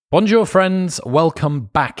Bonjour, friends. Welcome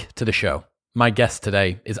back to the show. My guest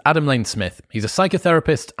today is Adam Lane-Smith. He's a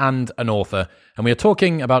psychotherapist and an author, and we are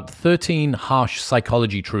talking about 13 harsh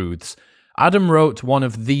psychology truths. Adam wrote one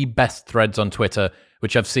of the best threads on Twitter,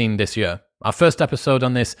 which I've seen this year. Our first episode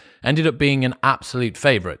on this ended up being an absolute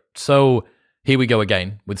favorite. So here we go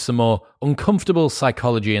again with some more uncomfortable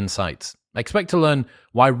psychology insights. Expect to learn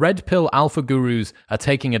why red pill alpha gurus are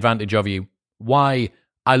taking advantage of you, why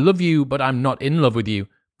I love you but I'm not in love with you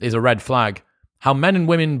is a red flag, how men and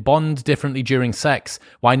women bond differently during sex,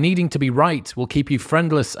 why needing to be right will keep you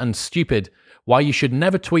friendless and stupid, why you should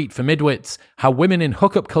never tweet for midwits, how women in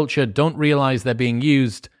hookup culture don't realize they're being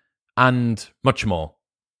used, and much more.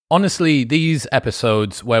 Honestly, these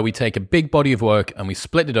episodes where we take a big body of work and we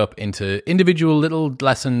split it up into individual little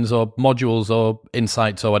lessons or modules or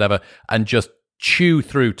insights or whatever and just chew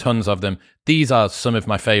through tons of them, these are some of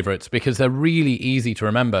my favorites because they're really easy to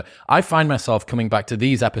remember. I find myself coming back to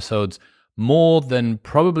these episodes more than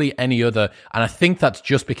probably any other, and I think that's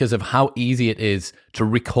just because of how easy it is to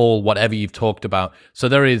recall whatever you've talked about. So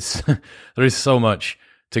there is so much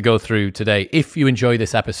to go through today. If you enjoy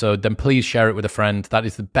this episode, then please share it with a friend. That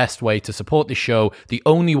is the best way to support this show. The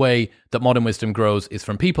only way that Modern Wisdom grows is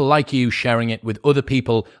from people like you sharing it with other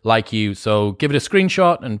people like you. So give it a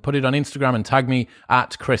screenshot and put it on Instagram and tag me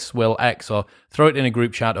at ChrisWillX, or throw it in a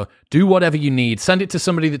group chat, or do whatever you need. Send it to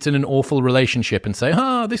somebody that's in an awful relationship and say,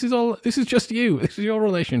 this is just you. This is your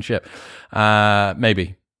relationship.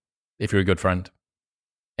 Maybe, if you're a good friend.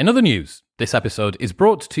 In other news, this episode is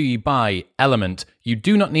brought to you by Element. You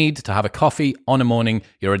do not need to have a coffee on a morning.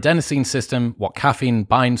 Your adenosine system, what caffeine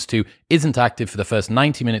binds to, isn't active for the first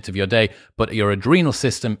 90 minutes of your day, but your adrenal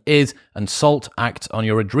system is, and salt acts on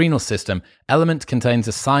your adrenal system. Element contains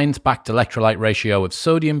a science-backed electrolyte ratio of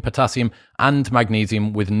sodium, potassium, and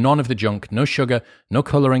magnesium with none of the junk, no sugar, no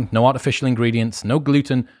coloring, no artificial ingredients, no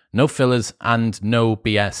gluten, no fillers, and no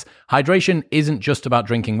BS. Hydration isn't just about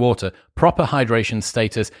drinking water. Proper hydration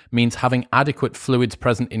status means having adequate fluids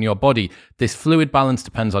present in your body. This fluid balance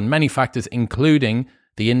depends on many factors, including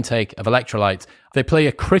the intake of electrolytes. They play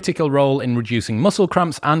a critical role in reducing muscle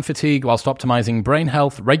cramps and fatigue whilst optimizing brain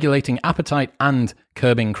health, regulating appetite, and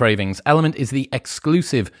curbing cravings. Element is the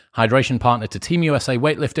exclusive hydration partner to Team USA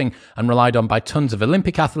weightlifting and relied on by tons of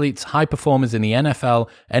Olympic athletes, high performers in the NFL,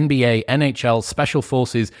 NBA, NHL, Special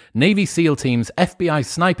Forces, Navy SEAL teams, FBI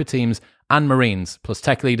sniper teams, and Marines, plus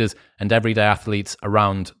tech leaders and everyday athletes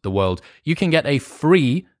around the world. You can get a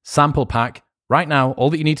free sample pack right now. All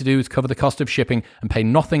that you need to do is cover the cost of shipping and pay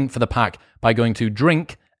nothing for the pack by going to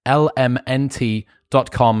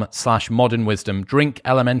drinklmnt.com/modernwisdom.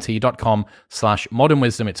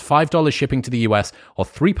 drinklmnt.com/modernwisdom. It's $5 shipping to the US or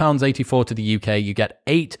 £3.84 to the UK. You get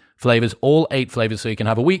 8 flavors, all 8 flavors, so you can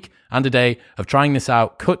have a week and a day of trying this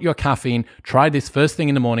out. Cut your caffeine. Try this first thing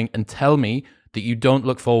in the morning and tell me that you don't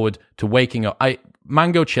look forward to waking up.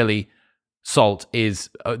 Mango chili salt is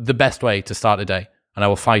the best way to start a day, and I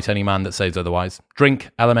will fight any man that says otherwise.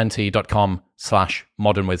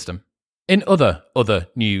 drinklmnt.com/modernwisdom. In other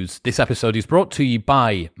news, this episode is brought to you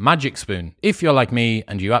by Magic Spoon. If you're like me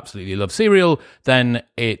and you absolutely love cereal, then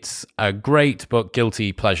it's a great but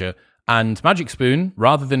guilty pleasure. And Magic Spoon,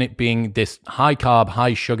 rather than it being this high-carb,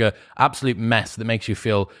 high-sugar, absolute mess that makes you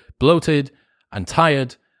feel bloated and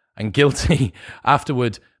tired and guilty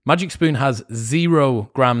afterward, Magic Spoon has 0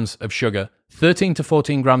 grams of sugar, 13 to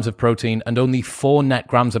 14 grams of protein, and only 4 net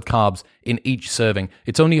grams of carbs in each serving.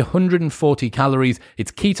 It's only 140 calories.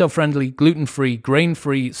 It's keto-friendly, gluten-free,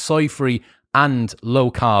 grain-free, soy-free, and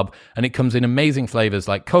low-carb. And it comes in amazing flavors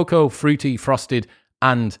like cocoa, fruity, frosted,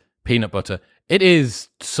 and peanut butter. It is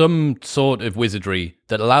some sort of wizardry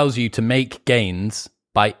that allows you to make gains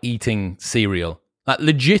by eating cereal.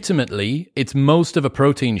 Legitimately, it's most of a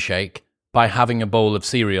protein shake by having a bowl of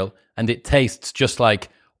cereal, and it tastes just like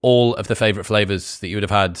all of the favorite flavors that you would have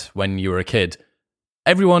had when you were a kid.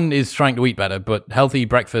 Everyone is trying to eat better, but healthy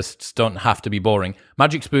breakfasts don't have to be boring.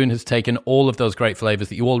 Magic Spoon has taken all of those great flavors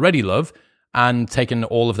that you already love and taken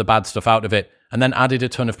all of the bad stuff out of it and then added a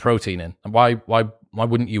ton of protein in. And why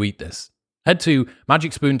wouldn't you eat this? Head to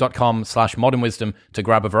magicspoon.com/modernwisdom to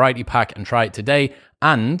grab a variety pack and try it today.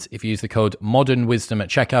 And if you use the code modernwisdom at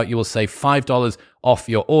checkout, you will save $5 off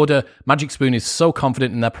your order. Magic Spoon is so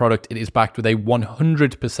confident in their product, it is backed with a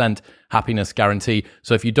 100% happiness guarantee.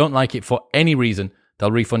 So if you don't like it for any reason,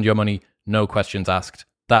 they'll refund your money, no questions asked.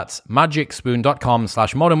 That's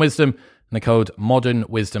magicspoon.com/modernwisdom and the code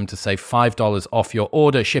modernwisdom to save $5 off your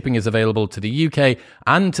order. Shipping is available to the UK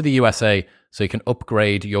and to the USA, so you can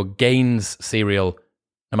upgrade your Gains cereal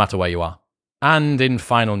no matter where you are. And in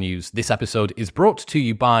final news, this episode is brought to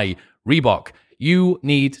you by Reebok. You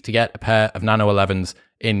need to get a pair of Nano 11s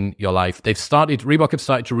in your life. Reebok have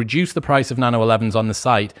started to reduce the price of Nano 11s on the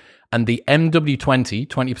site, and the MW20,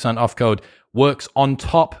 20% off code, works on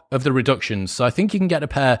top of the reductions. So I think you can get a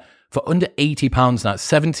pair for under £80 now,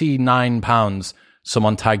 £79.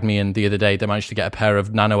 Someone tagged me in the other day, they managed to get a pair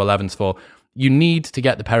of Nano 11s for. You need to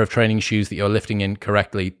get the pair of training shoes that you're lifting in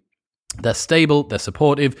correctly. They're stable, they're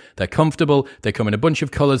supportive, they're comfortable, they come in a bunch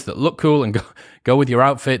of colors that look cool and go with your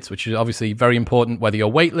outfits, which is obviously very important, whether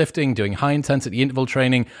you're weightlifting, doing high intensity interval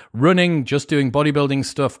training, running, just doing bodybuilding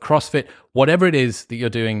stuff, CrossFit, whatever it is that you're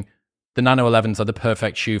doing, the Nano 11s are the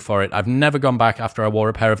perfect shoe for it. I've never gone back after I wore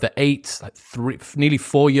a pair of the 8s, nearly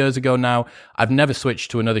 4 years ago now. I've never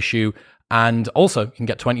switched to another shoe. And also, you can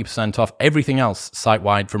get 20% off everything else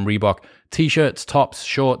site-wide from Reebok. T-shirts, tops,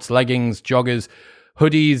 shorts, leggings, joggers,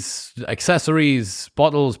 hoodies, accessories,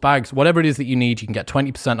 bottles, bags, whatever it is that you need, you can get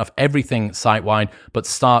 20% off everything site-wide, but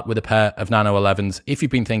start with a pair of Nano 11s. If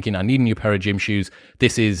you've been thinking, I need a new pair of gym shoes,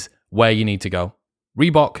 this is where you need to go.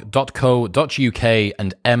 Reebok.co.uk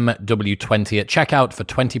and MW20 at checkout for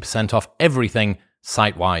 20% off everything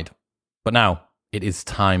site-wide. But now, it is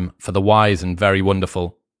time for the wise and very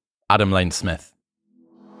wonderful Adam Lane Smith.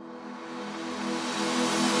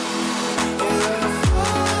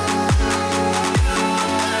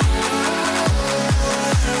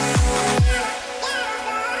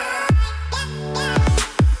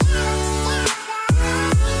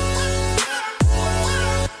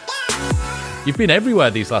 You've been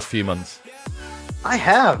everywhere these last few months. I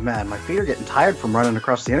have, man. My feet are getting tired from running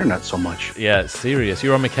across the internet so much. Yeah, it's serious. You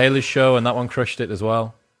were on Michaela's show, and that one crushed it as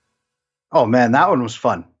well. Oh, man, that one was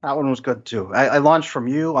fun. That one was good, too. I launched from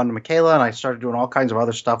you on Michaela, and I started doing all kinds of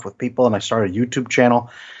other stuff with people, and I started a YouTube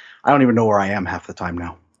channel. I don't even know where I am half the time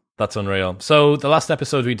now. That's unreal. So the last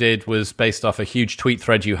episode we did was based off a huge tweet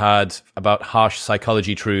thread you had about harsh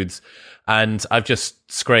psychology truths. And I've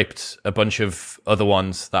just scraped a bunch of other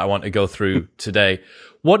ones that I want to go through today.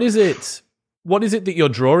 What is it that you're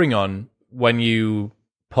drawing on when you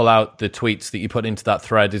pull out the tweets that you put into that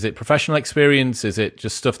thread? Is it professional experience? Is it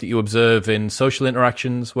just stuff that you observe in social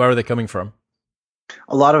interactions? Where are they coming from?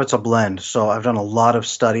 A lot of it's a blend. So I've done a lot of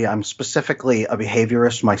study. I'm specifically a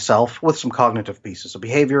behaviorist myself with some cognitive pieces. A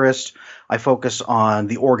behaviorist, I focus on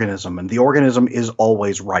the organism, and the organism is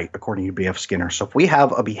always right, according to B.F. Skinner. So if we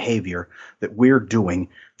have a behavior that we're doing,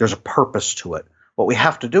 there's a purpose to it. What we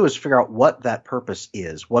have to do is figure out what that purpose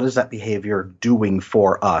is. What is that behavior doing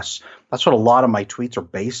for us? That's what a lot of my tweets are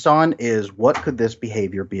based on, is what could this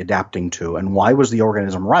behavior be adapting to, and why was the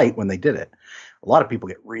organism right when they did it? A lot of people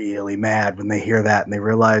get really mad when they hear that and they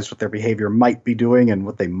realize what their behavior might be doing and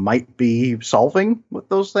what they might be solving with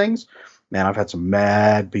those things. Man, I've had some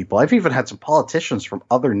mad people. I've even had some politicians from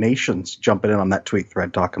other nations jumping in on that tweet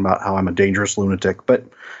thread talking about how I'm a dangerous lunatic. But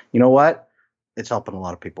you know what? It's helping a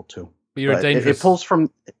lot of people too. But you're a dangerous, it pulls from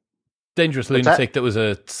dangerous lunatic that was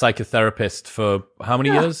a psychotherapist for how many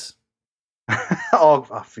years? Oh,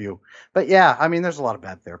 a few. But yeah, I mean, there's a lot of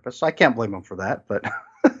bad therapists. So I can't blame them for that. But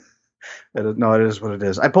no, it is what it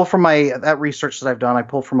is. I pull from that research that I've done. I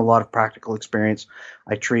pull from a lot of practical experience.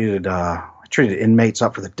 I treated inmates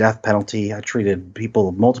up for the death penalty. I treated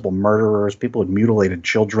multiple murderers, people who mutilated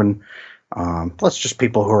children, plus just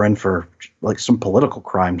people who are in for like some political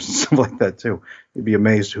crimes and stuff like that too. You'd be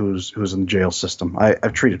amazed who's in the jail system.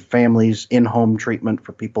 I've treated families, in-home treatment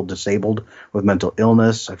for people disabled with mental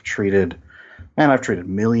illness. I've treated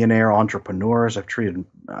millionaire entrepreneurs. I've treated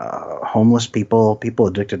homeless people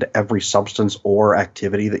addicted to every substance or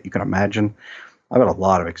activity that you can imagine. I've got a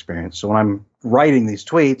lot of experience. So when I'm writing these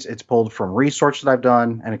tweets, it's pulled from research that I've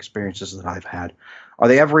done and experiences that I've had. Are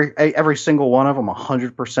they every single one of them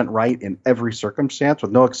 100% right in every circumstance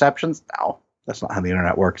with no exceptions? No, that's not how the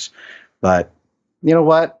internet works. But you know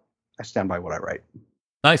what? I stand by what I write.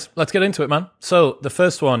 Nice. Let's get into it, man. So the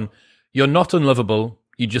first one, you're not unlovable.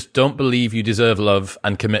 You just don't believe you deserve love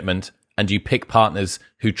and commitment, and you pick partners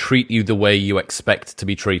who treat you the way you expect to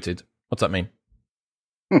be treated. What's that mean?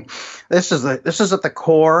 This is at the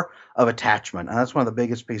core of attachment, and that's one of the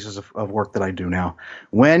biggest pieces of work that I do now.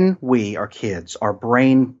 When we are kids, our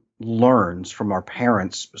brain learns from our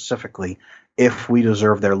parents specifically if we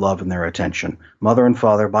deserve their love and their attention. Mother and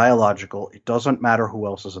father, biological, it doesn't matter who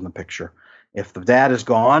else is in the picture. If the dad is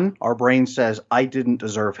gone, our brain says, I didn't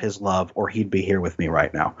deserve his love or he'd be here with me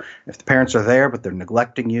right now. If the parents are there, but they're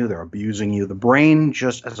neglecting you, they're abusing you, the brain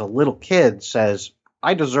just as a little kid says,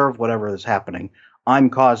 I deserve whatever is happening. I'm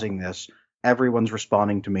causing this. Everyone's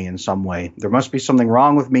responding to me in some way. There must be something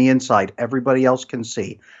wrong with me inside. Everybody else can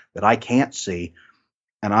see that I can't see.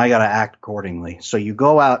 and I got to act accordingly. So you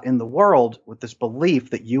go out in the world with this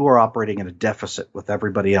belief that you are operating at a deficit with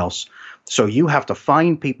everybody else. So you have to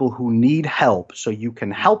find people who need help so you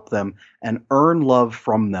can help them and earn love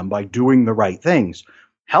from them by doing the right things.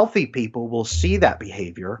 Healthy people will see that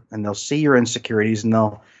behavior and they'll see your insecurities and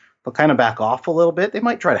they'll kind of back off a little bit. They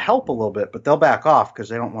might try to help a little bit, but they'll back off because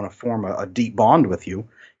they don't want to form a deep bond with you,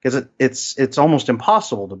 because it's almost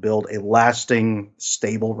impossible to build a lasting,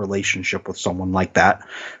 stable relationship with someone like that,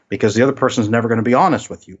 because the other person is never going to be honest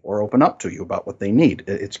with you or open up to you about what they need.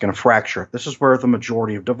 It's going to fracture. This is where the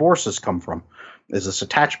majority of divorces come from, is this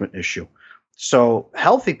attachment issue. So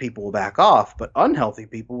healthy people will back off, but unhealthy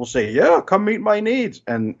people will say, yeah, come meet my needs.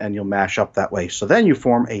 And you'll mash up that way. So then you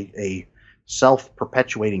form a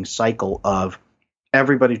self-perpetuating cycle of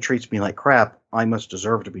everybody treats me like crap. I must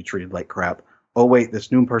deserve to be treated like crap. Oh, wait,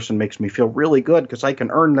 this new person makes me feel really good because I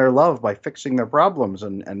can earn their love by fixing their problems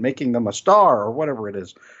and making them a star or whatever it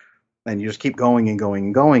is. And you just keep going and going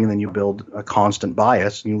and going, and then you build a constant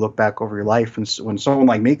bias, and you look back over your life, and when someone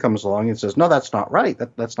like me comes along and says, no, that's not right,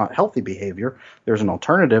 that's not healthy behavior, there's an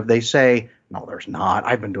alternative, they say, no, there's not.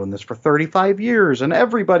 I've been doing this for 35 years, and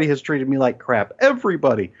everybody has treated me like crap.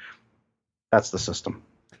 Everybody. That's the system.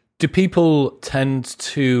 Do people tend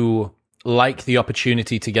to like the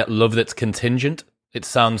opportunity to get love that's contingent? It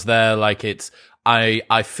sounds there like it's,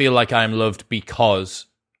 I feel like I am loved because...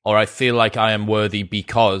 or I feel like I am worthy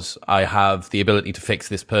because I have the ability to fix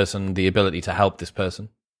this person, the ability to help this person.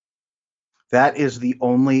 That is the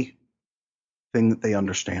only thing that they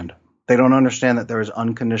understand. They don't understand that there is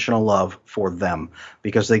unconditional love for them,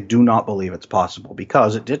 because they do not believe it's possible,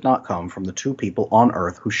 because it did not come from the two people on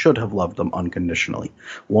earth who should have loved them unconditionally.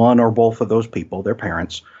 One or both of those people, their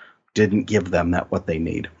parents, didn't give them what they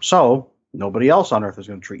need. So nobody else on earth is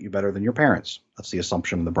going to treat you better than your parents. That's the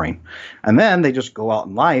assumption of the brain. And then they just go out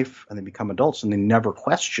in life and they become adults and they never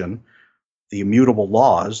question the immutable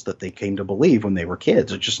laws that they came to believe when they were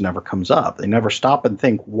kids. It just never comes up. They never stop and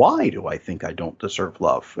think, why do I think I don't deserve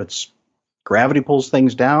love? It's gravity pulls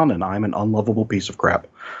things down and I'm an unlovable piece of crap.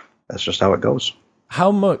 That's just how it goes.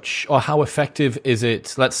 How much or how effective is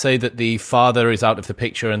it? Let's say that the father is out of the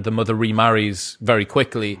picture and the mother remarries very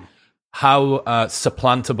quickly. How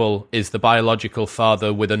supplantable is the biological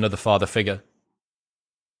father with another father figure?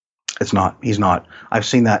 It's not. He's not. I've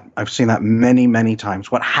seen that many, many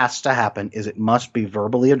times. What has to happen is it must be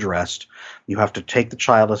verbally addressed. You have to take the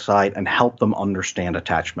child aside and help them understand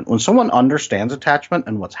attachment. When someone understands attachment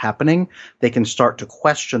and what's happening, they can start to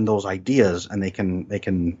question those ideas, and they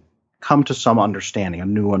can come to some understanding, a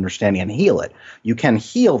new understanding, and heal it. You can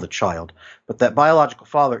heal the child, but that biological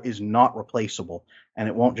father is not replaceable. And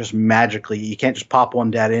it won't just magically, you can't just pop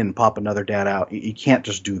one dad in and pop another dad out. You can't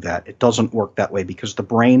just do that. It doesn't work that way, because the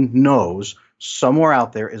brain knows somewhere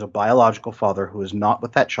out there is a biological father who is not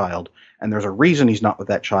with that child. And there's a reason he's not with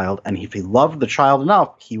that child. And if he loved the child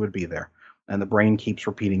enough, he would be there. And the brain keeps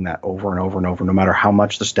repeating that over and over and over, no matter how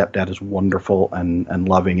much the stepdad is wonderful and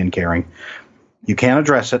loving and caring. You can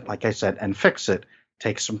address it, like I said, and fix it.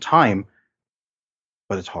 Takes some time,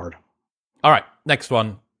 but it's hard. All right, next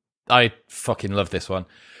one. I fucking love this one.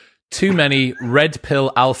 Too many red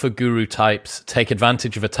pill alpha guru types take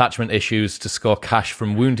advantage of attachment issues to score cash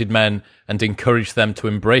from wounded men and encourage them to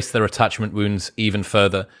embrace their attachment wounds even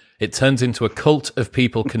further. It turns into a cult of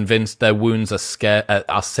people convinced their wounds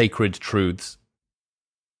are sacred truths.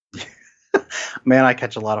 Man, I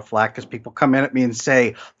catch a lot of flack because people come in at me and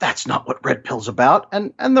say, that's not what red pill's about.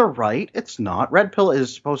 And they're right. It's not. Red pill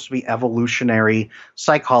is supposed to be evolutionary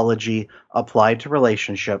psychology applied to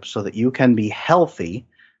relationships so that you can be healthy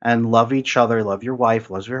and love each other, love your wife,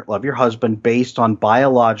 love your husband based on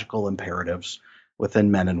biological imperatives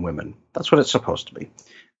within men and women. That's what it's supposed to be.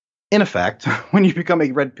 In effect, when you become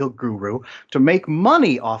a red pill guru to make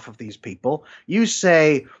money off of these people, you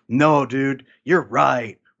say, no, dude, you're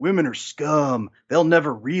right. Women are scum. They'll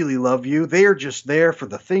never really love you. They're just there for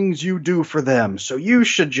the things you do for them. So you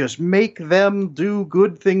should just make them do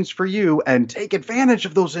good things for you and take advantage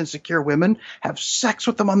of those insecure women, have sex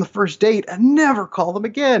with them on the first date, and never call them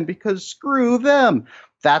again because screw them.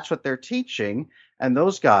 That's what they're teaching. And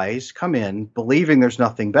those guys come in believing there's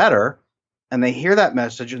nothing better, and they hear that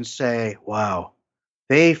message and say, wow,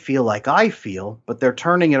 they feel like I feel, but they're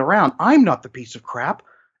turning it around. I'm not the piece of crap.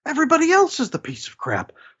 Everybody else is the piece of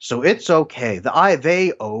crap. So it's okay.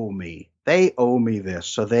 They owe me. They owe me this.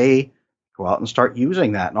 So they go out and start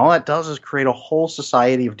using that. And all that does is create a whole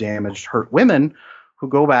society of damaged, hurt women who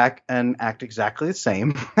go back and act exactly the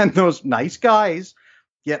same. And those nice guys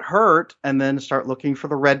get hurt and then start looking for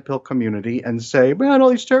the red pill community and say, man, all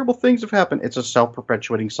these terrible things have happened. It's a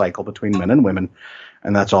self-perpetuating cycle between men and women,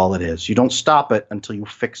 and that's all it is. You don't stop it until you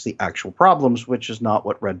fix the actual problems, which is not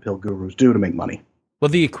what red pill gurus do to make money. Well,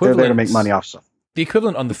 They're there to make money off stuff. The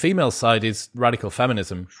equivalent on the female side is radical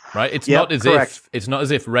feminism, right? It's not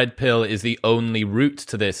as if red pill is the only route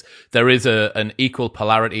to this. There is an equal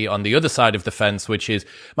polarity on the other side of the fence, which is,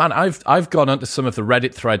 man, I've gone onto some of the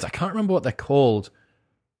Reddit threads. I can't remember what they're called.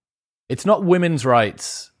 It's not women's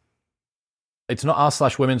rights. It's not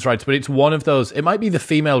r/women's rights, but it's one of those. It might be the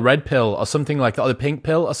female red pill or something like that, or the pink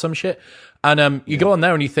pill or some shit. And you go on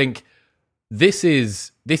there and you think, this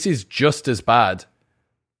is just as bad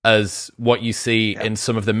as what you see in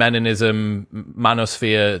some of the meninism,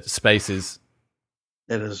 manosphere spaces.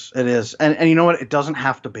 It is. And you know what? It doesn't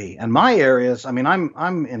have to be. And my areas, I mean,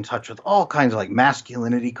 I'm in touch with all kinds of like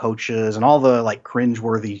masculinity coaches and all the like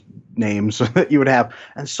cringeworthy names that you would have.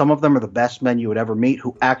 And some of them are the best men you would ever meet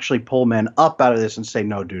who actually pull men up out of this and say,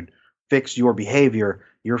 no, dude, fix your behavior.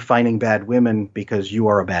 You're finding bad women because you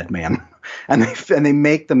are a bad man. And they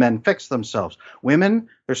make the men fix themselves. Women,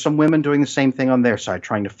 there's some women doing the same thing on their side,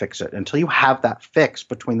 trying to fix it. Until you have that fix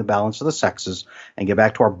between the balance of the sexes and get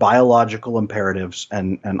back to our biological imperatives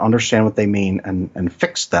and understand what they mean and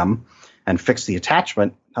fix them and fix the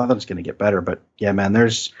attachment, nothing's going to get better. But yeah, man,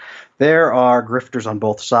 there are grifters on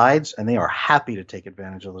both sides, and they are happy to take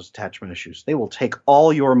advantage of those attachment issues. They will take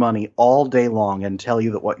all your money all day long and tell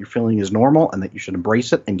you that what you're feeling is normal and that you should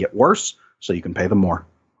embrace it and get worse so you can pay them more.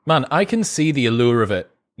 Man, I can see the allure of it.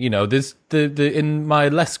 You know, there's the in my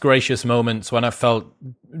less gracious moments when I felt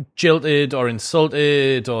jilted or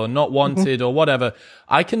insulted or not wanted or whatever,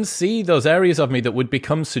 I can see those areas of me that would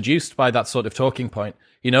become seduced by that sort of talking point.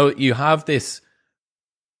 You know, you have this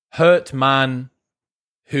hurt man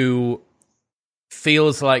who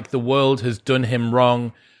feels like the world has done him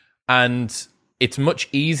wrong, and it's much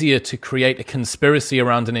easier to create a conspiracy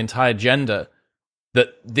around an entire gender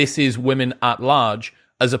that this is women at large,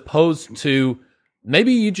 as opposed to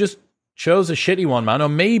maybe you just chose a shitty one, man, or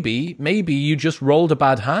maybe you just rolled a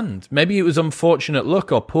bad hand. Maybe it was unfortunate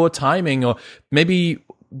luck or poor timing, or maybe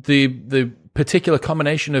the particular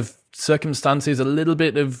combination of circumstances, a little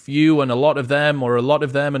bit of you and a lot of them, or a lot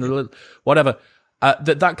of them and a little whatever,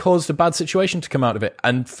 that caused a bad situation to come out of it.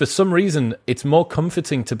 And for some reason, it's more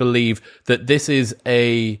comforting to believe that this is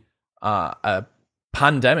a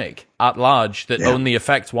pandemic at large that only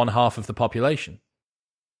affects one half of the population.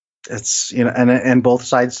 It's, you know, and both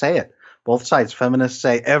sides say it. Both sides, feminists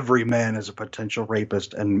say every man is a potential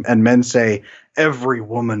rapist, and men say every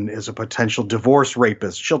woman is a potential divorce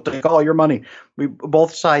rapist. She'll take all your money.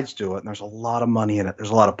 Both sides do it, and there's a lot of money in it.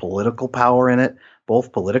 There's a lot of political power in it.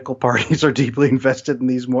 Both political parties are deeply invested in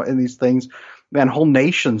these things. Man, whole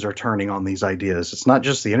nations are turning on these ideas. It's not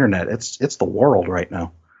just the internet. It's the world right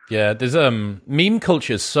now. Yeah, there's meme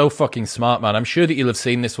culture is so fucking smart, man. I'm sure that you'll have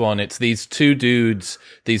seen this one. It's these two dudes,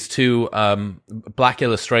 these two black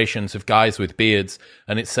illustrations of guys with beards,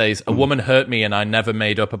 and it says, "A woman hurt me and I never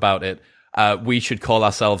made up about it. We should call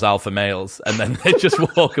ourselves alpha males," and then they just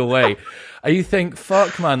walk away. And you think,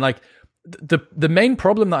 fuck, man, like the main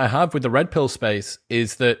problem that I have with the red pill space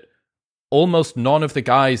is that almost none of the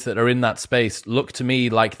guys that are in that space look to me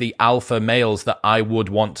like the alpha males that I would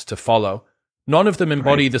want to follow. None of them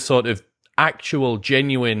embody the sort of actual,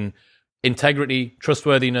 genuine integrity,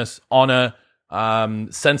 trustworthiness, honor,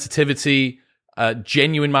 sensitivity,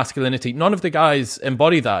 genuine masculinity. None of the guys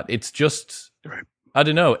embody that. It's just, I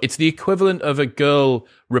don't know. It's the equivalent of a girl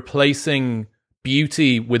replacing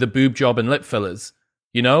beauty with a boob job and lip fillers.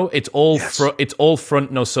 You know, it's all it's all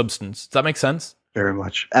front, no substance. Does that make sense? Very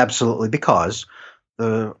much, absolutely. Because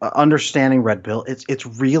the understanding red pill, it's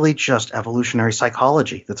really just evolutionary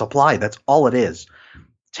psychology that's applied. That's all it is.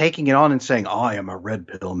 Taking it on and saying, I am a red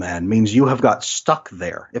pill man, means you have got stuck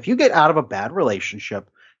there. If you get out of a bad relationship,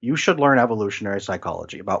 you should learn evolutionary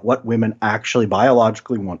psychology about what women actually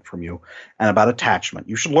biologically want from you and about attachment.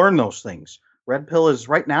 You should learn those things. Red pill is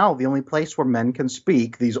right now the only place where men can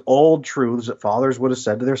speak these old truths that fathers would have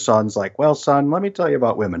said to their sons, like, well, son, let me tell you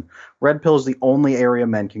about women. Red pill is the only area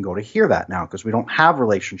men can go to hear that now, because we don't have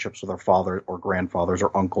relationships with our fathers or grandfathers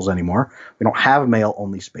or uncles anymore. We don't have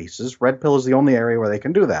male-only spaces. Red pill is the only area where they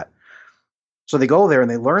can do that. So they go there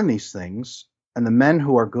and they learn these things, and the men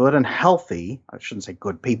who are good and healthy, I shouldn't say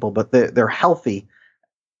good people, but they're healthy,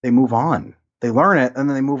 they move on. They learn it, and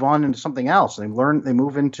then they move on into something else. They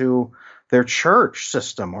move into their church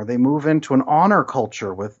system, or they move into an honor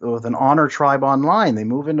culture with an honor tribe online. They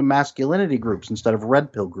move into masculinity groups instead of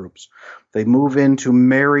red pill groups. They move into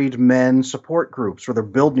married men support groups where they're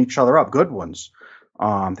building each other up, good ones.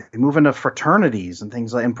 They move into fraternities and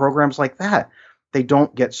things like and programs like that. They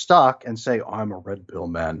don't get stuck and say, oh, I'm a red pill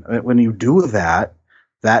man. I mean, when you do that,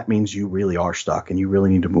 that means you really are stuck and you really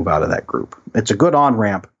need to move out of that group. It's a good on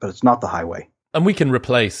ramp, but it's not the highway. And we can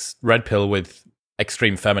replace red pill with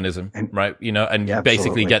extreme feminism, right? And you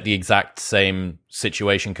basically get the exact same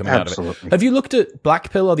situation coming out of it. Have you looked at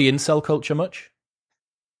black pill or the incel culture much?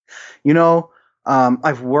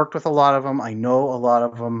 I've worked with a lot of them. I know a lot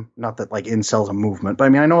of them. Not that like incel's a movement, but I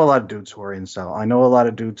mean, I know a lot of dudes who are incel. I know a lot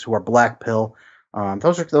of dudes who are black pill.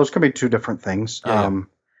 Those can be two different things. Yeah.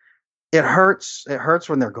 It hurts. It hurts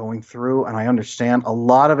when they're going through, and I understand a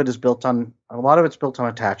lot of it's built on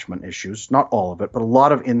attachment issues. Not all of it, but a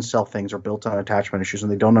lot of incel things are built on attachment issues,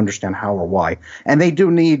 and they don't understand how or why. And they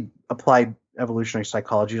do need applied evolutionary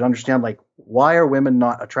psychology to understand, like, why are women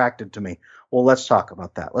not attracted to me? Well, let's talk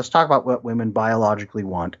about that. Let's talk about what women biologically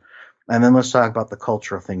want, and then let's talk about the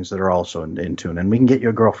cultural things that are also in tune. And we can get you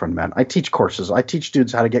a girlfriend, man. I teach courses. I teach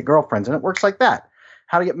dudes how to get girlfriends, and it works like that.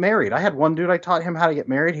 How to get married. I had one dude, I taught him how to get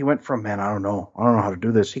married. He went from, man, I don't know how to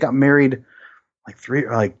do this. He got married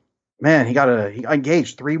he got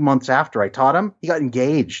engaged 3 months after I taught him. He got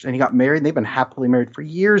engaged and he got married. And they've been happily married for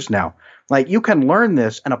years now. Like, you can learn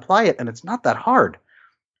this and apply it, and it's not that hard.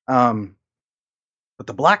 But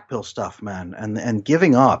the black pill stuff, man, and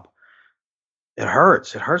giving up, it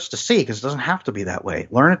hurts. It hurts to see, because it doesn't have to be that way.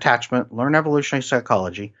 Learn attachment, learn evolutionary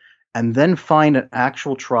psychology, and then find an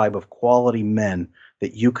actual tribe of quality men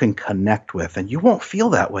that you can connect with, and you won't feel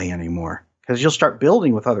that way anymore, because you'll start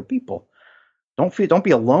building with other people. Don't be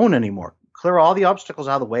alone anymore. Clear all the obstacles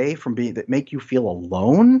out of the way that make you feel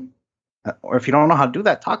alone. Or if you don't know how to do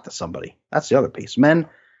that, talk to somebody. That's the other piece. Men,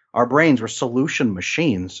 our brains, we're solution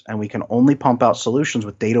machines, and we can only pump out solutions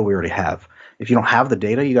with data we already have. If you don't have the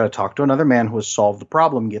data, you got to talk to another man who has solved the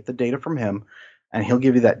problem, get the data from him, and he'll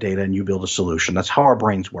give you that data, and you build a solution. That's how our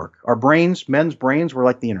brains work. Men's brains, we're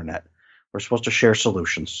like the internet. We're supposed to share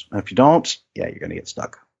solutions. And if you don't, you're going to get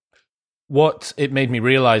stuck. What it made me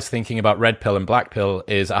realize thinking about red pill and black pill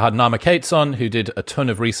is I had Nama Cates on, who did a ton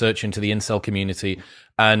of research into the incel community.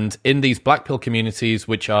 And in these black pill communities,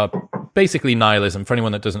 which are basically nihilism, for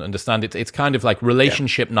anyone that doesn't understand it, it's kind of like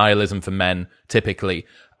relationship nihilism for men, typically.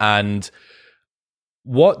 And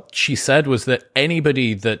what she said was that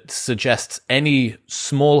anybody that suggests any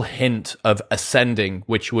small hint of ascending,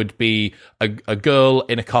 which would be a girl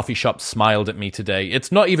in a coffee shop smiled at me today.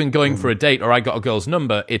 It's not even going for a date or I got a girl's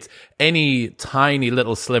number. It's any tiny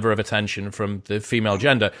little sliver of attention from the female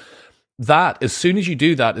gender. That, as soon as you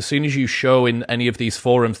do that, as soon as you show in any of these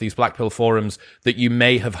forums, these black pill forums, that you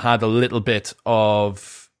may have had a little bit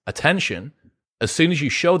of attention, as soon as you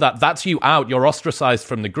show that, that's you out. You're ostracized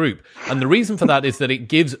from the group. And the reason for that is that it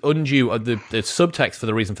gives undue, the subtext for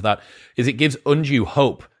the reason for that is it gives undue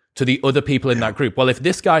hope to the other people in that group. Well, if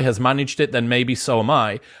this guy has managed it, then maybe so am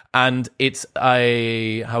I. And it's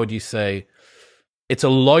how would you say? It's a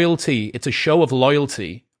loyalty. It's a show of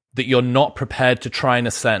loyalty that you're not prepared to try and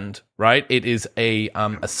ascend, right? It is a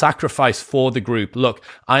sacrifice for the group. Look,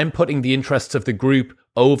 I'm putting the interests of the group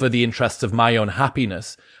over the interests of my own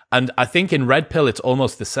happiness. And I think in red pill, it's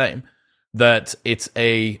almost the same, that it's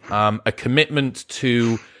a commitment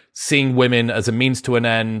to seeing women as a means to an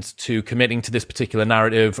end, to committing to this particular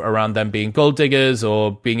narrative around them being gold diggers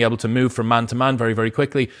or being able to move from man to man very, very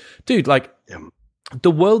quickly. Dude, like,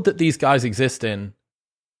 the world that these guys exist in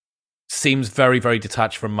seems very, very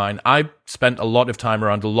detached from mine. I've spent a lot of time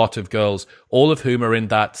around a lot of girls, all of whom are in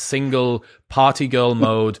that single party girl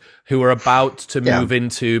mode, who are about to move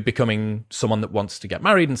into becoming someone that wants to get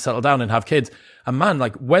married and settle down and have kids. And man,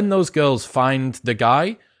 like, when those girls find the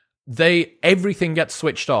guy, everything gets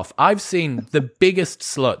switched off. I've seen the biggest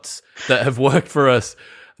sluts that have worked for us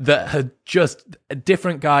that had just a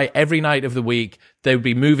different guy every night of the week. They would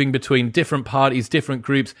be moving between different parties, different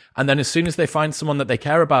groups. And then as soon as they find someone that they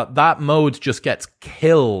care about, that mode just gets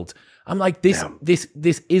killed. I'm like, this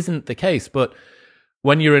isn't the case. But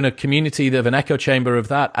when you're in a community of an echo chamber of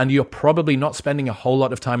that, and you're probably not spending a whole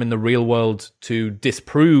lot of time in the real world to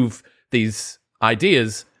disprove these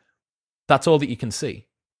ideas, that's all that you can see.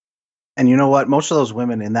 And you know what? Most of those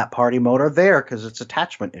women in that party mode are there because it's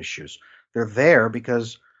attachment issues. They're there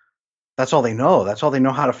because that's all they know. That's all they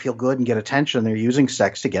know, how to feel good and get attention. They're using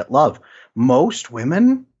sex to get love. Most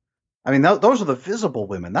women, I mean, those are the visible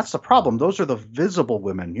women. That's the problem. Those are the visible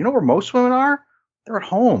women. You know where most women are? They're at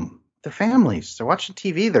home. Their families. They're watching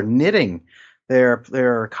TV. They're knitting.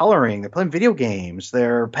 They're coloring. They're playing video games.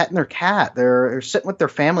 They're petting their cat. They're sitting with their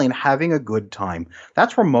family and having a good time.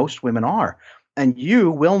 That's where most women are. And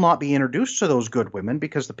you will not be introduced to those good women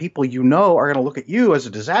because the people you know are going to look at you as a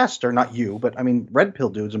disaster. Not you, but I mean red pill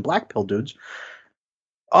dudes and black pill dudes.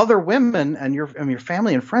 other women and your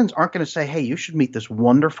family and friends aren't going to say, "Hey, you should meet this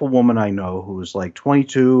wonderful woman I know who's like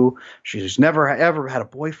 22. She's never ever had a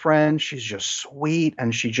boyfriend. She's just sweet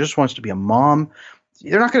and she just wants to be a mom."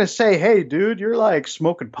 They're not going to say, "Hey, dude, you're like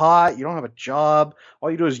smoking pot. You don't have a job. All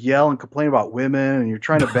you do is yell and complain about women, and you're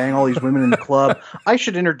trying to bang all these women in the club. I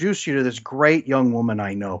should introduce you to this great young woman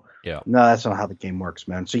I know." Yeah. No, that's not how the game works,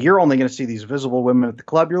 man. So you're only going to see these visible women at the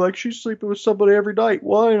club. You're like, "She's sleeping with somebody every night.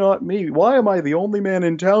 Why not me? Why am I the only man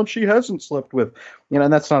in town she hasn't slept with?"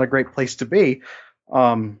 And that's not a great place to be.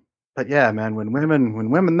 But yeah, man, when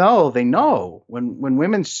women know, they know. When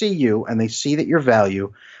women see you and they see that you're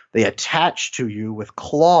value, they attach to you with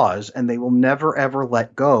claws, and they will never, ever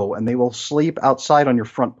let go. And they will sleep outside on your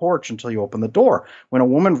front porch until you open the door. When a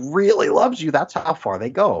woman really loves you, that's how far they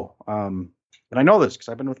go. And I know this because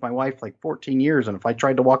I've been with my wife like 14 years. And if I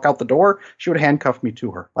tried to walk out the door, she would handcuff me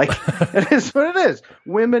to her. Like, it is what it is.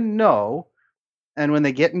 Women know. And when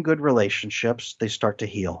they get in good relationships, they start to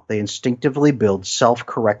heal. They instinctively build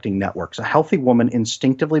self-correcting networks. A healthy woman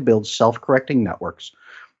instinctively builds self-correcting networks.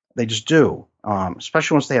 They just do.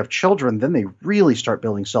 Especially once they have children, then they really start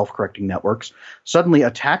building self-correcting networks. Suddenly,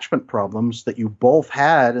 attachment problems that you both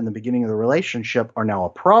had in the beginning of the relationship are now a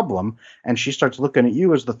problem, and she starts looking at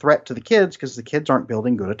you as the threat to the kids because the kids aren't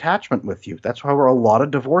building good attachment with you. That's where a lot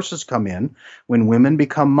of divorces come in. When women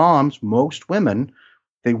become moms, most women,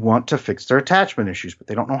 they want to fix their attachment issues, but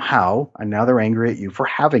they don't know how, and now they're angry at you for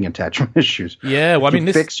having attachment issues. Yeah, well,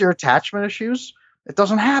 fix your attachment issues, it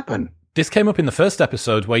doesn't happen. This came up in the first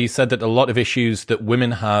episode where you said that a lot of issues that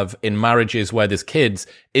women have in marriages where there's kids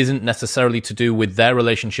isn't necessarily to do with their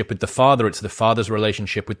relationship with the father, it's the father's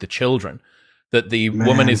relationship with the children. That the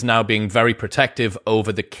woman is now being very protective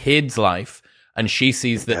over the kid's life, and she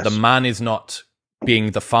sees that the man is not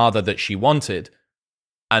being the father that she wanted.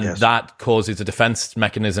 And that causes a defense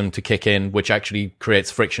mechanism to kick in, which actually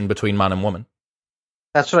creates friction between man and woman.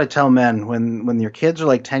 That's what I tell men. When your kids are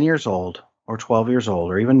like 10 years old or 12 years old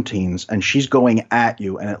or even teens, and she's going at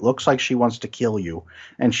you and it looks like she wants to kill you,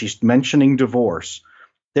 and she's mentioning divorce,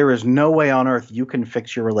 there is no way on earth you can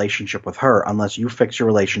fix your relationship with her unless you fix your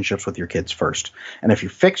relationships with your kids first. And if you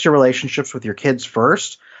fix your relationships with your kids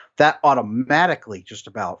first, that automatically just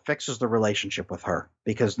about fixes the relationship with her,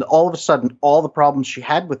 because all of a sudden, all the problems she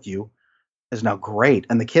had with you is now great.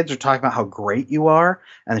 And the kids are talking about how great you are,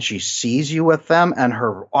 and she sees you with them, and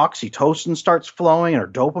her oxytocin starts flowing and her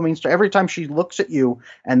dopamine starts. Every time she looks at you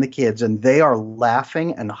and the kids and they are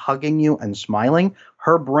laughing and hugging you and smiling,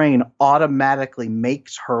 her brain automatically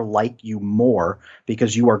makes her like you more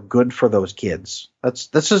because you are good for those kids.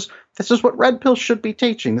 This is what Red Pill should be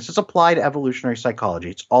teaching. This is applied evolutionary psychology.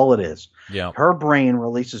 It's all it is. Yeah. Her brain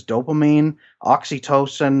releases dopamine,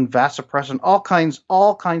 oxytocin, vasopressin,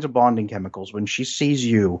 all kinds of bonding chemicals when she sees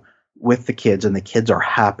you with the kids, and the kids are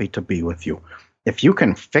happy to be with you. If you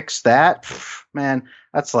can fix that, man,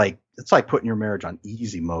 it's like putting your marriage on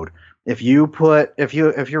easy mode. If your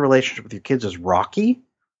relationship with your kids is rocky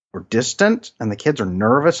or distant, and the kids are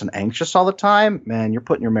nervous and anxious all the time, man, you're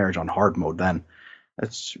putting your marriage on hard mode then.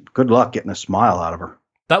 It's good luck getting a smile out of her.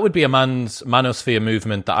 That would be a man's manosphere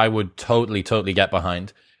movement that I would totally get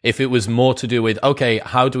behind. If it was more to do with, okay,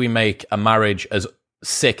 how do we make a marriage as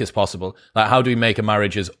sick as possible? Like, how do we make a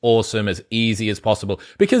marriage as awesome, as easy as possible?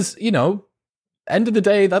 Because, end of the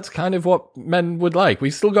day, that's kind of what men would like.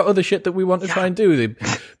 We've still got other shit that we want to try and do.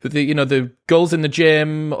 The goals in the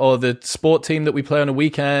gym, or the sport team that we play on a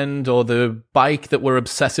weekend, or the bike that we're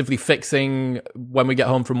obsessively fixing when we get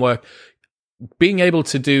home from work. Being able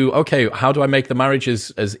to do, okay, how do I make the marriage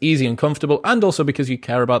as easy and comfortable? And also because you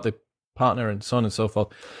care about the partner and so on and so forth.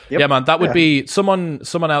 Yep. Yeah, man, that would be someone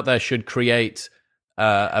out there should create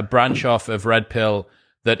a branch off of Red Pill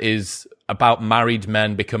that is about married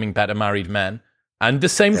men becoming better married men. And the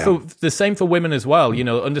same for women as well,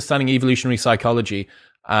 understanding evolutionary psychology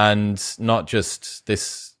and not just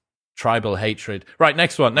this tribal hatred. Right,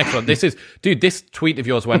 next one. This tweet of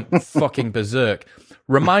yours went fucking berserk.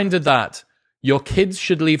 Reminder that your kids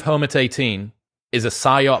should leave home at 18 is a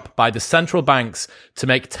psyop by the central banks to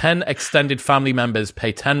make 10 extended family members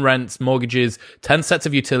pay 10 rents, mortgages, 10 sets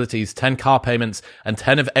of utilities, 10 car payments, and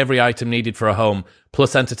 10 of every item needed for a home,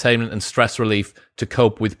 plus entertainment and stress relief to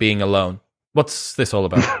cope with being alone. What's this all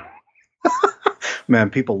about?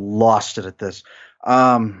 Man, people lost it at this.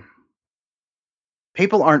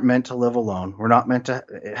 People aren't meant to live alone. We're not meant to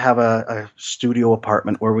have a studio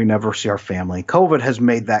apartment where we never see our family. COVID has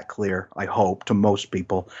made that clear, I hope, to most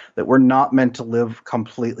people, that we're not meant to live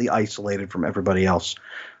completely isolated from everybody else.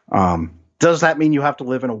 Does that mean you have to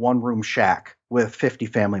live in a one-room shack with 50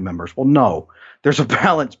 family members? Well, no. There's a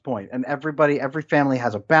balance point, and every family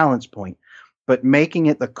has a balance point. but making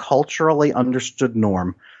it the culturally understood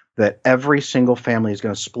norm that every single family is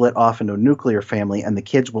going to split off into a nuclear family and the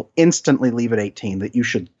kids will instantly leave at 18, that you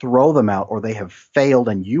should throw them out or they have failed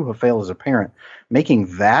and you have failed as a parent,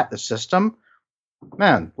 making that the system,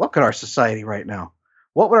 man, look at our society right now.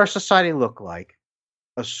 What would our society look like,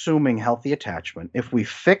 assuming healthy attachment, if we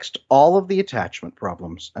fixed all of the attachment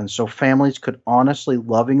problems and so families could honestly,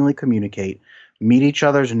 lovingly communicate, meet each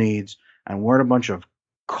other's needs, and weren't a bunch of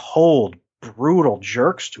cold, brutal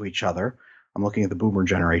jerks to each other? I'm looking at the boomer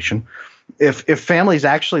generation. If families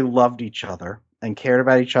actually loved each other and cared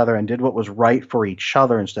about each other and did what was right for each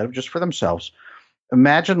other instead of just for themselves,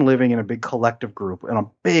 imagine living in a big collective group in a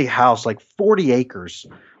big house, like 40 acres,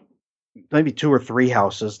 maybe 2 or 3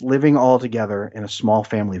 houses, living all together in a small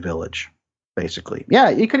family village, basically. Yeah,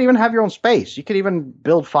 you could even have your own space. You could even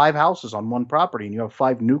build 5 houses on one property and you have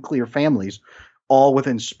 5 nuclear families all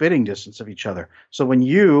within spitting distance of each other. So when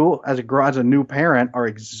you, as a new parent, are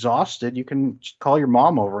exhausted, you can call your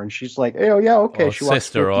mom over and she's like, hey, oh, yeah, okay. Or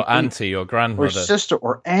sister or auntie or grandmother. Or sister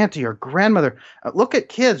or auntie or grandmother. Look at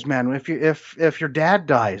kids, man. If your dad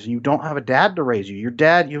dies and you don't have a dad to raise you, your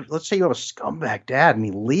dad, let's say you have a scumbag dad and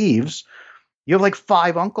he leaves, you have like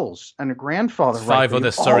 5 uncles and a grandfather. 5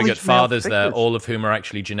 other surrogate fathers there, all of whom are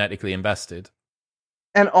actually genetically invested.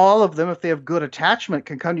 And all of them, if they have good attachment,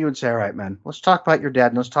 can come to you and say, all right, man, let's talk about your dad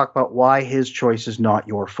and let's talk about why his choice is not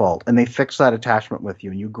your fault. And they fix that attachment with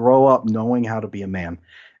you. And you grow up knowing how to be a man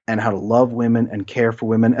and how to love women and care for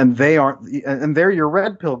women. And they're your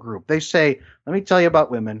red pill group. They say, let me tell you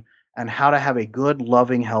about women and how to have a good,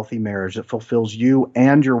 loving, healthy marriage that fulfills you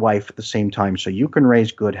and your wife at the same time so you can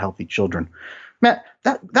raise good, healthy children. Man,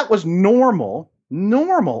 that was normal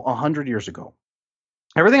 100 years ago.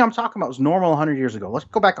 Everything I'm talking about was normal 100 years ago. Let's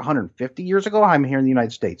go back 150 years ago. I'm here in the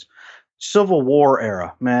United States. Civil War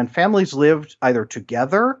era. Man, families lived either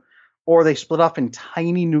together or they split off in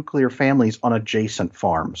tiny nuclear families on adjacent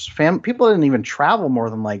farms. People didn't even travel more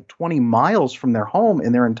than like 20 miles from their home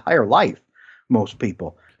in their entire life, most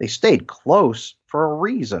people. They stayed close for a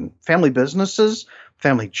reason. Family businesses,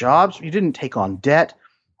 family jobs. You didn't take on debt.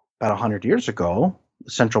 About 100 years ago,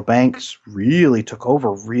 the central banks really took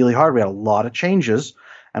over really hard. We had a lot of changes,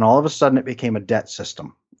 and all of a sudden it became a debt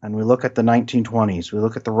system. And we look at the 1920s. We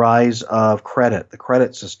look at the rise of credit, the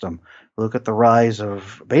credit system. We look at the rise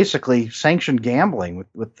of basically sanctioned gambling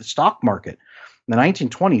with the stock market. In the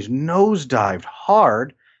 1920s, nosedived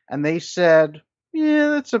hard, and they said,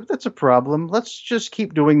 yeah, that's a problem. Let's just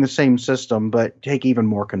keep doing the same system, but take even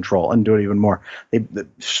more control and do it even more. The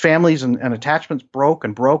families and attachments broke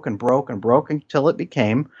until it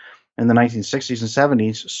became, in the 1960s and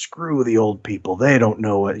 70s, screw the old people. They don't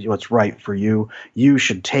know what's right for you. You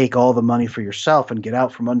should take all the money for yourself and get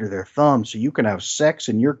out from under their thumb so you can have sex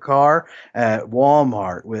in your car at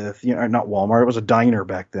Walmart with, not Walmart, it was a diner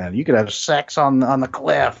back then. You could have sex on the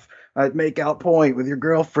cliff at Makeout Point with your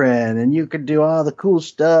girlfriend, and you could do all the cool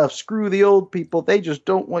stuff. Screw the old people. They just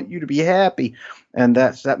don't want you to be happy. And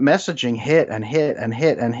that messaging hit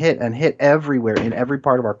everywhere in every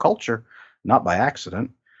part of our culture, not by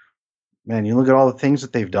accident. Man, you look at all the things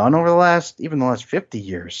that they've done over the last 50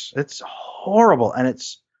 years. It's horrible, and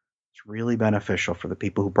it's really beneficial for the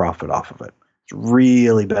people who profit off of it. It's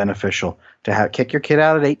really beneficial to kick your kid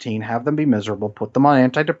out at 18, have them be miserable, put them on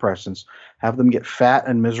antidepressants, have them get fat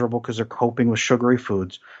and miserable because they're coping with sugary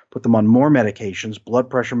foods, put them on more medications, blood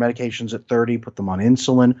pressure medications at 30, put them on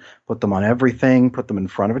insulin, put them on everything, put them in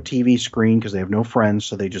front of a TV screen because they have no friends,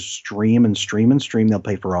 so they just stream and stream and stream. They'll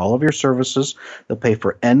pay for all of your services. They'll pay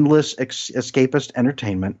for endless escapist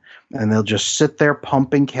entertainment, and they'll just sit there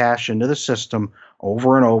pumping cash into the system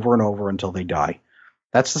over and over and over until they die.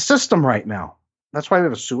 That's the system right now. That's why we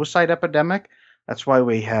have a suicide epidemic. That's why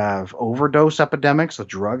we have overdose epidemics, the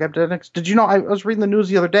drug epidemics. Did you know, I was reading the news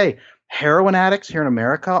the other day, heroin addicts here in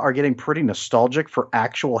America are getting pretty nostalgic for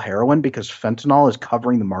actual heroin because fentanyl is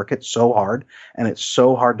covering the market so hard, and it's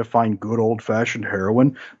so hard to find good old-fashioned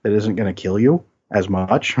heroin that isn't going to kill you as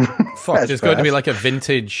much. Fuck, there's going to be like a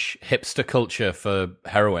vintage hipster culture for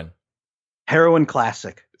heroin. Heroin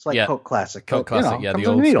classic. It's like Coke Classic. Coke Classic, the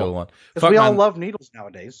old school one. Because we all love needles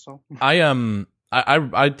nowadays. So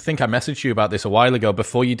I think I messaged you about this a while ago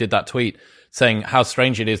before you did that tweet saying how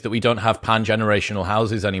strange it is that we don't have pan-generational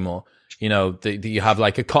houses anymore. You have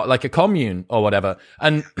like a commune or whatever.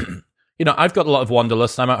 And, I've got a lot of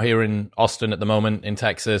wanderlust. I'm out here in Austin at the moment in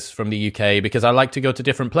Texas from the UK because I like to go to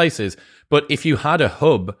different places. But if you had a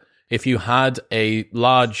hub, if you had a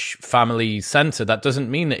large family center, that doesn't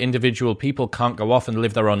mean that individual people can't go off and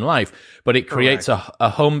live their own life, but it creates a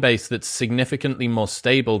home base that's significantly more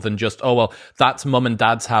stable than just, that's mum and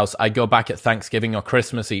dad's house. I go back at Thanksgiving or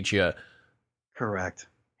Christmas each year. Correct.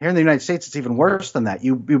 Here in the United States, it's even worse than that.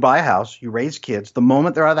 You buy a house, you raise kids. The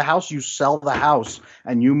moment they're out of the house, you sell the house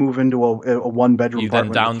and you move into a one-bedroom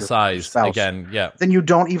apartment. You then with your downsize again. Yeah. Then you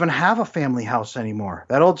don't even have a family house anymore.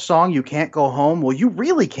 That old song, "You Can't Go Home." Well, you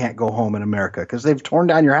really can't go home in America because they've torn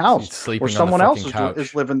down your house, or someone else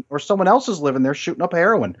is living, or someone else is living there shooting up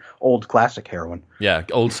heroin. Old classic heroin. Yeah,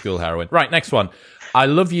 old school heroin. Right, next one. "I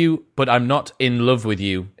love you, but I'm not in love with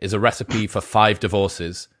you" is a recipe for 5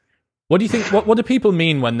 divorces. What do you think? What do people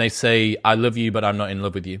mean when they say, "I love you, but I'm not in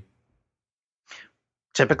love with you"?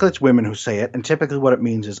 Typically, it's women who say it, and typically what it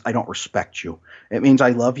means is, "I don't respect you." It means I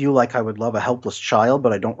love you like I would love a helpless child,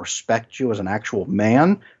 but I don't respect you as an actual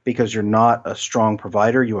man because you're not a strong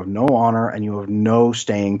provider, you have no honor, and you have no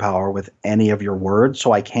staying power with any of your words,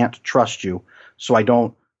 so I can't trust you, so I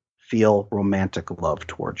don't feel romantic love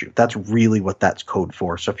towards you. That's really what that's code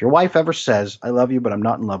for. So if your wife ever says, "I love you, but I'm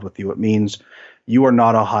not in love with you," it means you are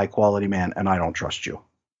not a high-quality man, and I don't trust you.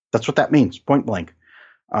 That's what that means, point blank.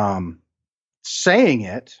 Saying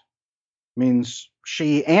it means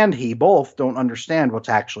she and he both don't understand what's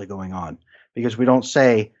actually going on, because we don't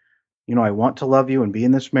say, "I want to love you and be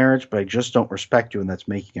in this marriage, but I just don't respect you, and that's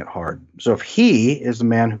making it hard." So if he is the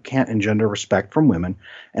man who can't engender respect from women,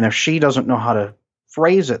 and if she doesn't know how to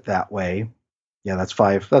phrase it that way, yeah, that's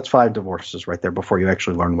five divorces right there before you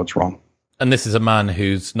actually learn what's wrong. And this is a man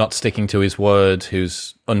who's not sticking to his word,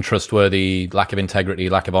 who's untrustworthy, lack of integrity,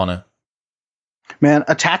 lack of honor. Man,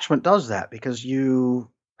 attachment does that because you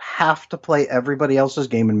have to play everybody else's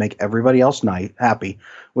game and make everybody else happy,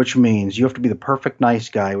 which means you have to be the perfect nice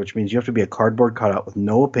guy, which means you have to be a cardboard cutout with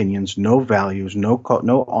no opinions, no values, no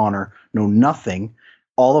honor, no nothing.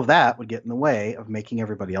 All of that would get in the way of making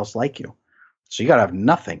everybody else like you. So you got to have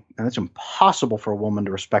nothing, and it's impossible for a woman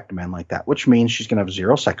to respect a man like that, which means she's going to have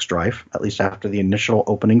zero sex drive, at least after the initial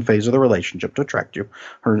opening phase of the relationship to attract you.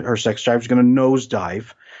 Her sex drive is going to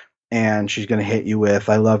nosedive, and she's going to hit you with,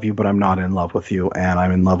 "I love you, but I'm not in love with you, and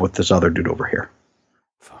I'm in love with this other dude over here."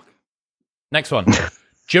 Fuck. Next one.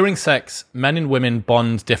 During sex, men and women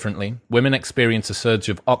bond differently. Women experience a surge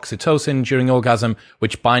of oxytocin during orgasm,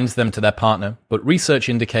 which binds them to their partner, but research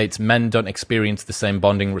indicates men don't experience the same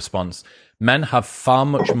bonding response. Men have far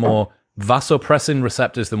much more vasopressin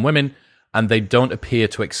receptors than women, and they don't appear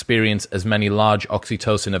to experience as many large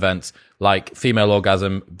oxytocin events like female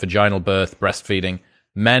orgasm, vaginal birth, breastfeeding.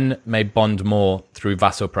 Men may bond more through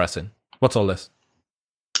vasopressin. What's all this?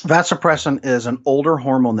 Vasopressin is an older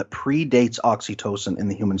hormone that predates oxytocin in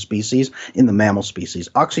the human species, in the mammal species.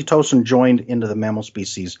 Oxytocin joined into the mammal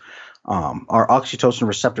species. Our oxytocin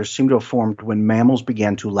receptors seem to have formed when mammals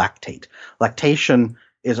began to lactate. Lactation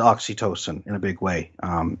is oxytocin in a big way.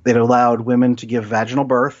 It allowed women to give vaginal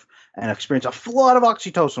birth and experience a flood of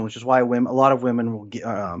oxytocin, which is why a lot of women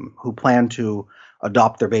who plan to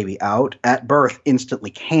adopt their baby out at birth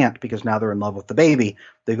instantly can't, because now they're in love with the baby.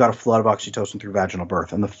 They've got a flood of oxytocin through vaginal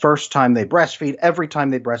birth. And the first time they breastfeed, every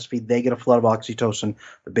time they breastfeed, they get a flood of oxytocin.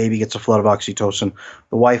 The baby gets a flood of oxytocin.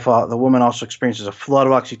 The woman also experiences a flood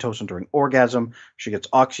of oxytocin during orgasm. She gets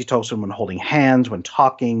oxytocin when holding hands, when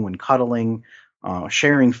talking, when cuddling,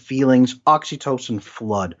 sharing feelings. Oxytocin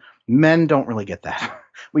flood. Men don't really get that.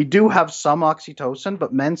 We do have some oxytocin,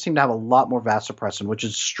 but men seem to have a lot more vasopressin, which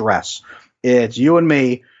is stress. It's you and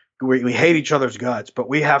me. We hate each other's guts, but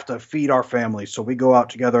we have to feed our family. So we go out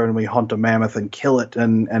together and we hunt a mammoth and kill it.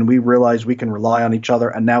 And we realize we can rely on each other.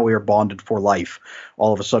 And now we are bonded for life.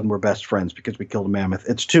 All of a sudden, we're best friends because we killed a mammoth.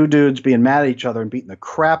 It's two dudes being mad at each other and beating the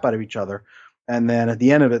crap out of each other. And then at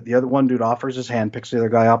the end of it, the other one dude offers his hand, picks the other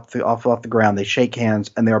guy off the ground. They shake hands,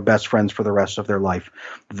 and they are best friends for the rest of their life.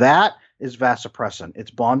 That is vasopressin.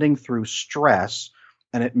 It's bonding through stress,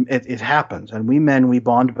 and it happens. And we men, we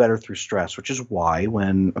bond better through stress, which is why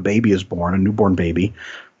when a baby is born, a newborn baby,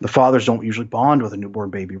 the fathers don't usually bond with a newborn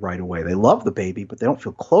baby right away. They love the baby, but they don't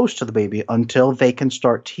feel close to the baby until they can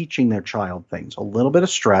start teaching their child things. A little bit of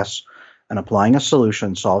stress and applying a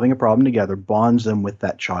solution, solving a problem together, bonds them with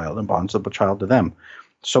that child and bonds the child to them.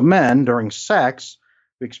 So men, during sex,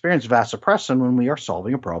 we experience vasopressin when we are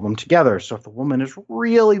solving a problem together. So if the woman is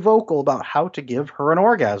really vocal about how to give her an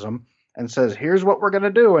orgasm and says, "Here's what we're going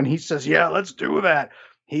to do," and he says, "Yeah, let's do that,"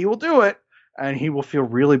 he will do it, and he will feel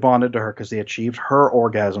really bonded to her because they achieved her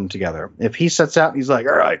orgasm together. If he sets out and he's like,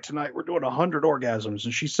 "All right, tonight we're doing 100 orgasms,"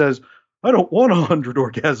 and she says, "I don't want 100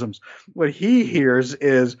 orgasms," what he hears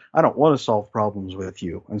is, "I don't want to solve problems with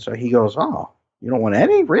you." And so he goes, "Oh, you don't want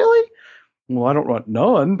any? Really? Well, I don't want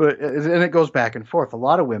none." And it goes back and forth. A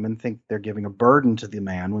lot of women think they're giving a burden to the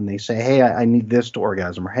man when they say, "Hey, I need this to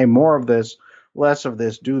orgasm," or "Hey, more of this, less of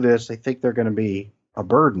this, do this." They think they're going to be a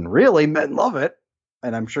burden. Really, men love it.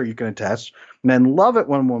 and I'm sure you can attest, men love it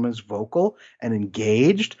when a woman's vocal and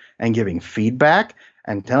engaged and giving feedback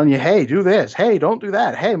and telling you, hey, do this. Hey, don't do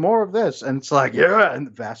that. Hey, more of this. And it's like, yeah, and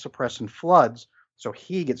vasopressin floods. So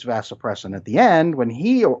he gets vasopressin at the end when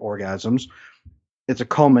he orgasms. It's a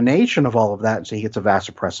culmination of all of that. So he gets a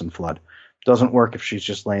vasopressin flood. Doesn't work if she's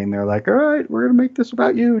just laying there like, all right, we're going to make this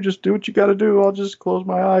about you. Just do what you got to do. I'll just close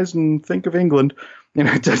my eyes and think of England.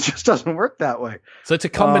 It just doesn't work that way. So it's a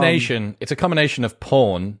combination. It's a combination of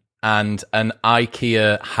porn and an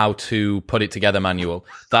IKEA how to put it together manual.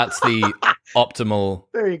 That's the optimal.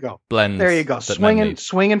 There you go. Blend. There you go.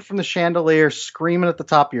 Swinging from the chandelier, screaming at the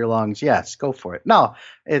top of your lungs. Yes, go for it. No,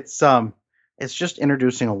 it's just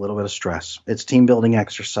introducing a little bit of stress. It's team building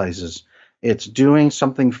exercises. It's doing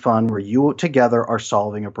something fun where you together are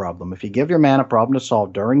solving a problem. If you give your man a problem to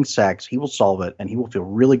solve during sex, he will solve it and he will feel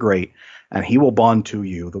really great and he will bond to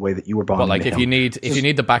you the way that you were bonding. But like to if him. you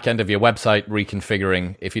need the back end of your website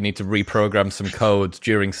reconfiguring, if you need to reprogram some code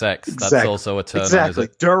during sex, exactly. That's also a turn exactly. on,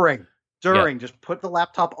 is it? During, yeah. Just put the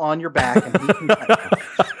laptop on your back and he can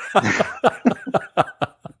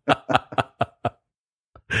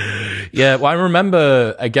Yeah, well, I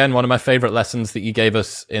remember, again, one of my favorite lessons that you gave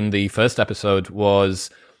us in the first episode was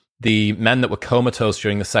the men that were comatose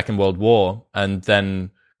during the Second World War and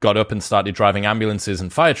then got up and started driving ambulances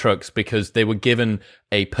and fire trucks because they were given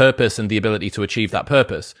a purpose and the ability to achieve that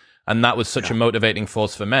purpose. And that was such a motivating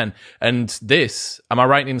force for men. And this, am I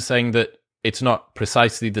right in saying that it's not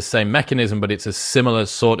precisely the same mechanism, but it's a similar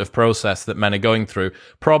sort of process that men are going through?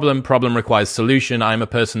 Problem requires solution. I'm a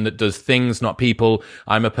person that does things, not people.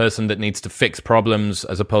 I'm a person that needs to fix problems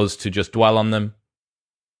as opposed to just dwell on them.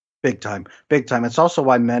 Big time. It's also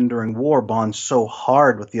why men during war bond so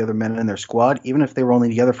hard with the other men in their squad. Even if they were only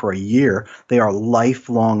together for a year, they are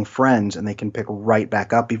lifelong friends and they can pick right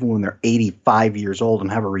back up even when they're 85 years old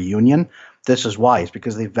and have a reunion. This is why. It's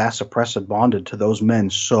because they vasopressin bonded to those men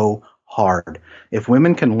so hard. If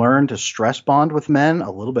women can learn to stress bond with men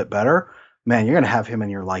a little bit better, man, you're going to have him in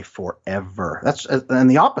your life forever.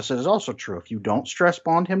 And the opposite is also true. If you don't stress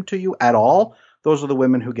bond him to you at all, those are the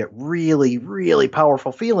women who get really, really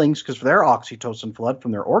powerful feelings because their oxytocin flood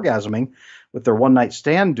from their orgasming with their one night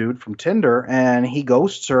stand dude from Tinder, and he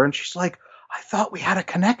ghosts her and she's like, I thought we had a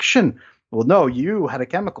connection. Well, no, you had a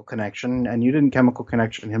chemical connection and you didn't chemical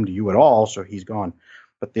connection him to you at all. So he's gone.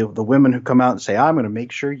 But the women who come out and say, I'm going to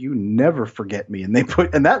make sure you never forget me. And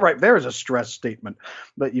that right there is a stress statement.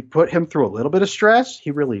 But you put him through a little bit of stress,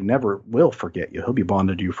 he really never will forget you. He'll be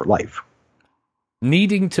bonded to you for life.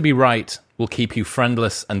 Needing to be right will keep you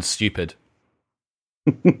friendless and stupid.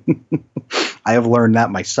 I have learned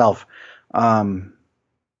that myself. On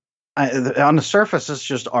the surface, it's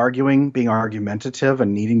just being argumentative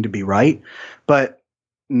and needing to be right. But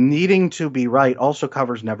needing to be right also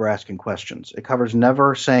covers never asking questions. It covers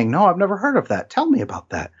never saying, no, I've never heard of that. Tell me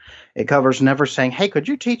about that. It covers never saying, hey, could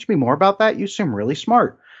you teach me more about that? You seem really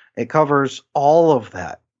smart. It covers all of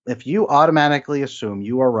that. If you automatically assume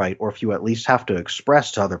you are right, or if you at least have to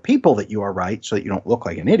express to other people that you are right so that you don't look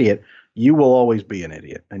like an idiot, you will always be an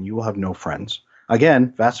idiot and you will have no friends.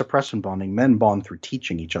 Again, vasopressin bonding, men bond through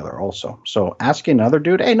teaching each other also. So asking another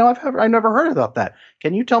dude, hey, no, I've never heard about that.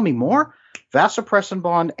 Can you tell me more? Vasopressin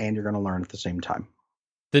bond, and you're going to learn at the same time.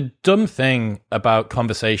 The dumb thing about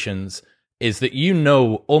conversations is that you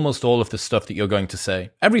know almost all of the stuff that you're going to say.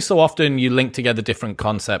 Every so often you link together different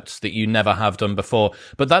concepts that you never have done before,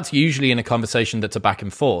 but that's usually in a conversation that's a back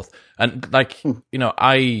and forth. And I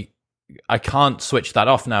can't switch that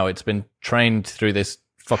off now. It's been trained through this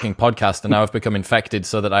fucking podcast, and now I've become infected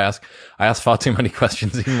so that I ask far too many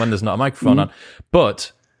questions even when there's not a microphone on.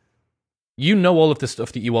 But you know all of the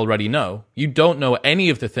stuff that you already know. You don't know any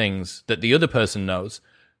of the things that the other person knows.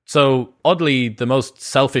 So oddly, the most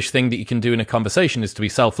selfish thing that you can do in a conversation is to be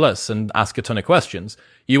selfless and ask a ton of questions.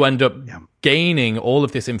 You end up gaining all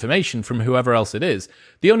of this information from whoever else it is.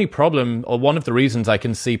 The only problem, or one of the reasons I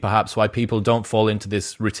can see perhaps why people don't fall into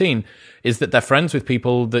this routine, is that they're friends with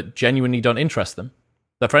people that genuinely don't interest them.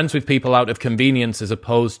 They're friends with people out of convenience as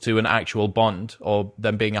opposed to an actual bond or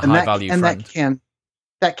them being a high-value friend.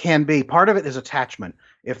 That can be. Part of it is attachment.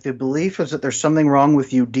 If the belief is that there's something wrong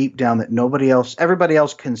with you deep down that everybody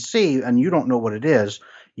else can see and you don't know what it is,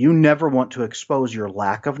 you never want to expose your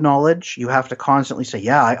lack of knowledge. You have to constantly say,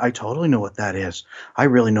 yeah, I totally know what that is. I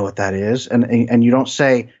really know what that is. And you don't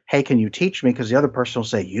say, hey, can you teach me? Because the other person will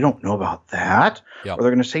say, you don't know about that. Yep. Or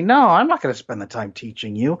they're going to say, no, I'm not going to spend the time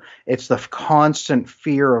teaching you. It's the constant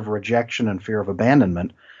fear of rejection and fear of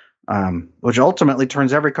abandonment which ultimately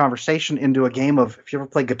turns every conversation into a game of, if you ever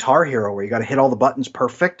play Guitar Hero, where you got to hit all the buttons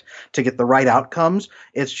perfect to get the right outcomes.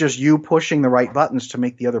 It's just you pushing the right buttons to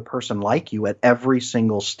make the other person like you at every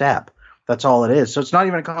single step. That's all it is. So it's not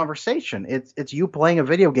even a conversation. It's you playing a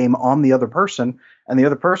video game on the other person and the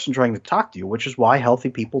other person trying to talk to you, which is why healthy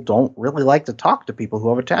people don't really like to talk to people who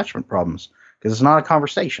have attachment problems, because it's not a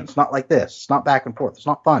conversation. It's not like this. It's not back and forth. It's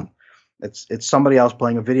not fun. It's somebody else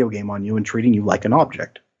playing a video game on you and treating you like an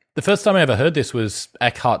object. The first time I ever heard this was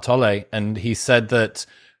Eckhart Tolle, and he said that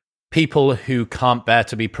people who can't bear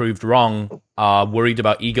to be proved wrong are worried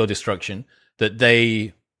about ego destruction, that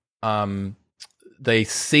they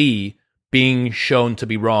see being shown to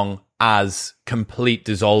be wrong as complete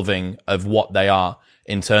dissolving of what they are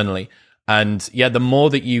internally. And yeah, the more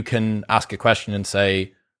that you can ask a question and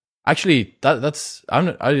say, actually, I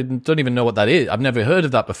don't even know what that is. I've never heard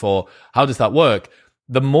of that before. How does that work?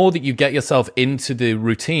 The more that you get yourself into the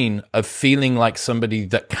routine of feeling like somebody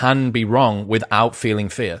that can be wrong without feeling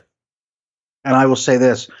fear. And I will say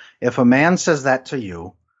this, if a man says that to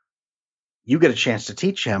you, you get a chance to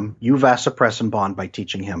teach him. You vasoppress and bond by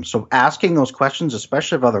teaching him. So asking those questions,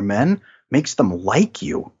 especially of other men, makes them like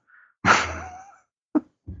you.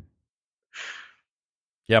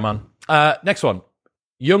 Yeah, man. Next one.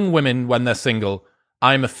 Young women when they're single.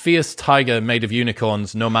 I'm a fierce tiger made of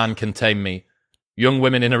unicorns. No man can tame me. Young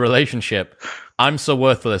women in a relationship. I'm so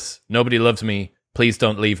worthless. Nobody loves me. Please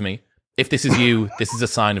don't leave me. If this is you, this is a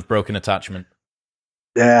sign of broken attachment.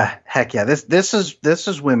 Yeah, heck yeah. This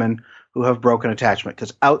is women who have broken attachment,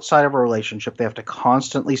 because outside of a relationship, they have to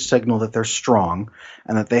constantly signal that they're strong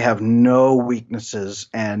and that they have no weaknesses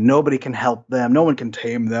and nobody can help them. No one can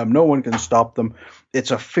tame them. No one can stop them.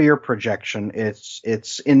 It's a fear projection.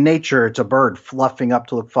 It's in nature. It's a bird fluffing up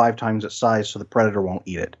to look 5 times its size so the predator won't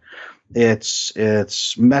eat it. It's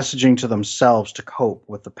messaging to themselves to cope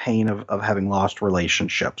with the pain of having lost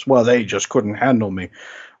relationships. Well, they just couldn't handle me.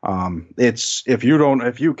 It's if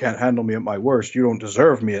you can't handle me at my worst, you don't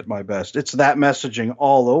deserve me at my best. It's that messaging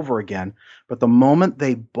all over again. But the moment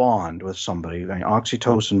they bond with somebody, an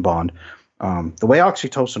oxytocin bond, the way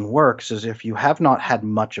oxytocin works is if you have not had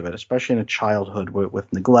much of it, especially in a childhood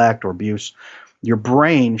with neglect or abuse, your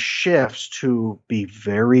brain shifts to be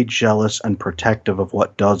very jealous and protective of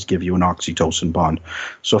what does give you an oxytocin bond.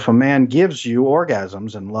 So if a man gives you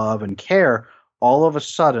orgasms and love and care, all of a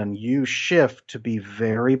sudden you shift to be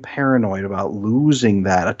very paranoid about losing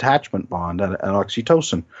that attachment bond at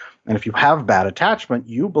oxytocin. And if you have bad attachment,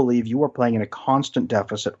 you believe you are playing in a constant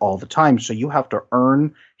deficit all the time. So you have to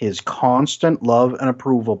earn his constant love and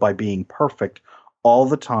approval by being perfect all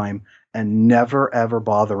the time and never, ever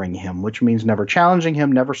bothering him, which means never challenging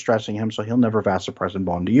him, never stressing him, so he'll never vasopress and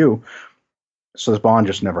bond to you. So this bond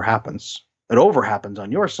just never happens. It over happens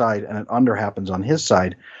on your side, and it under happens on his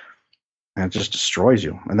side, and it just destroys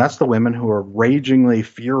you. And that's the women who are ragingly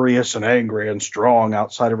furious and angry and strong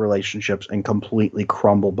outside of relationships and completely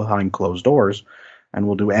crumble behind closed doors and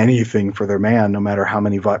will do anything for their man, no matter how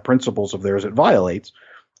many principles of theirs it violates.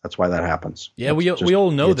 That's why that happens. Yeah, we all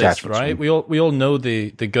know this, right? We all know the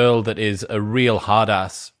girl that is a real hard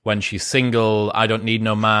ass when she's single. I don't need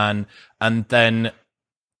no man, and then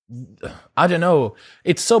I don't know.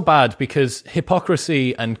 It's so bad because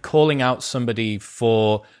hypocrisy and calling out somebody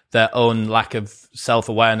for their own lack of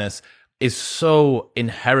self-awareness is so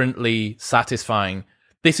inherently satisfying.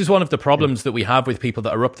 This is one of the problems that we have with people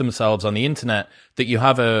that are up themselves on the internet, that you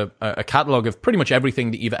have a catalog of pretty much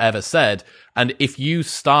everything that you've ever said. And if you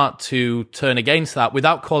start to turn against that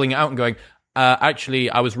without calling it out and going,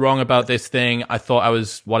 actually, I was wrong about this thing. I thought I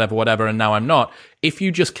was whatever, and now I'm not. If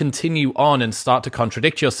you just continue on and start to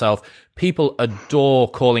contradict yourself, people adore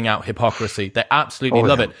calling out hypocrisy. They absolutely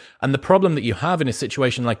love it. And the problem that you have in a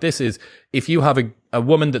situation like this is if you have a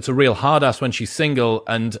woman that's a real hard ass when she's single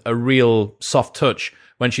and a real soft touch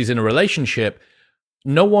when she's in a relationship,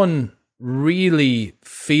 no one really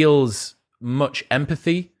feels much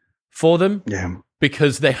empathy for them. Yeah.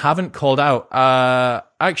 Because they haven't called out,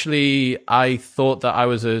 actually, I thought that I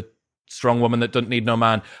was a strong woman that doesn't need no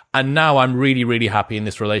man, and now I'm really, really happy in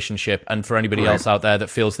this relationship. And for anybody else out there that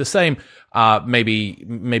feels the same, maybe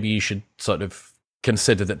you should sort of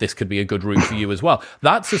consider that this could be a good route for you as well.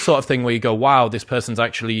 That's the sort of thing where you go, wow, this person's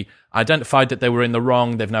actually identified that they were in the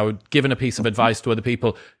wrong. They've now given a piece of advice to other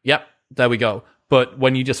people. Yep, there we go. But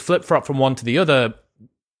when you just flip-flop from one to the other,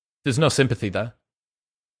 there's no sympathy there.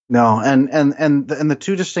 No, and the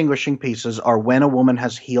two distinguishing pieces are when a woman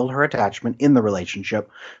has healed her attachment in the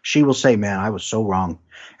relationship, she will say, man, I was so wrong.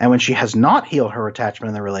 And when she has not healed her attachment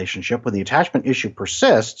in the relationship, when the attachment issue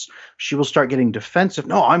persists, she will start getting defensive.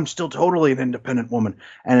 No, I'm still totally an independent woman.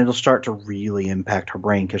 And it'll start to really impact her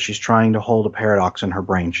brain because she's trying to hold a paradox in her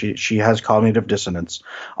brain. She has cognitive dissonance.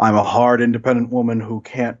 I'm a hard, independent woman who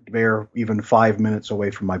can't bear even 5 minutes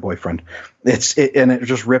away from my boyfriend. And it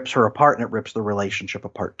just rips her apart, and it rips the relationship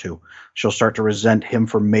apart too. She'll start to resent him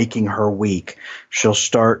for making her weak. She'll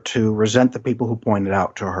start to resent the people who pointed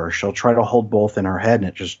out to her. She'll try to hold both in her head, and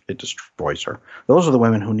it destroys her. Those are the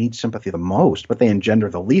women who need sympathy the most, but they engender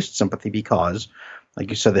the least sympathy because, like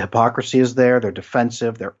you said, the hypocrisy is there. They're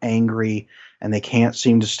defensive, they're angry, and they can't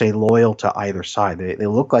seem to stay loyal to either side. They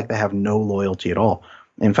look like they have no loyalty at all.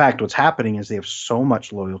 In fact, what's happening is they have so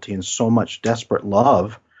much loyalty and so much desperate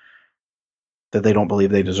love that they don't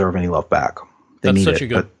believe they deserve any love back. That's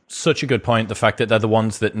such a good point. The fact that they're the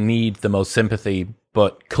ones that need the most sympathy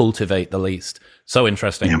but cultivate the least. So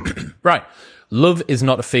interesting. Yeah. Right. Love is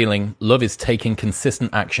not a feeling. Love is taking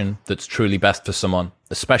consistent action that's truly best for someone,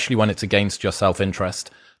 especially when it's against your self-interest.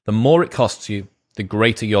 The more it costs you, the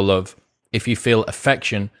greater your love. If you feel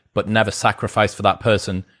affection but never sacrifice for that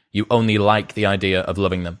person, you only like the idea of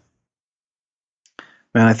loving them.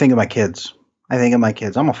 Man, I think of my kids.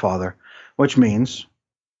 I'm a father, which means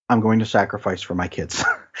I'm going to sacrifice for my kids.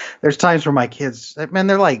 There's times where my kids, man,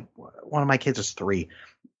 they're like, one of my kids is 3.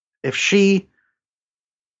 If she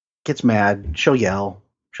gets mad, she'll yell,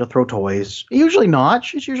 she'll throw toys. Usually not.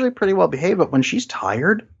 She's usually pretty well behaved, but when she's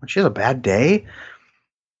tired, when she has a bad day,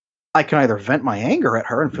 I can either vent my anger at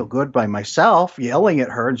her and feel good by myself, yelling at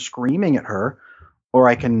her and screaming at her, or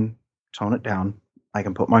I can tone it down. I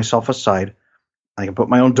can put myself aside. I can put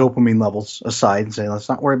my own dopamine levels aside and say, let's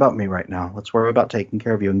not worry about me right now. Let's worry about taking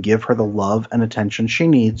care of you, and give her the love and attention she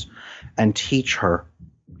needs and teach her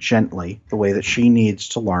gently the way that she needs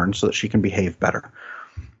to learn so that she can behave better.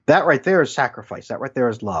 That right there is sacrifice. That right there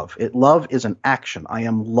is love. Love is an action. I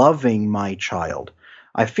am loving my child.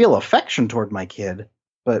 I feel affection toward my kid,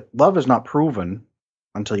 but love is not proven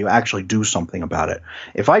until you actually do something about it.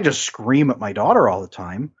 If I just scream at my daughter all the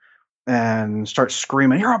time and start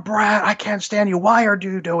screaming, you're a brat, I can't stand you, why are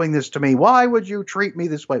you doing this to me? Why would you treat me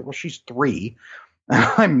this way? Well, she's 3.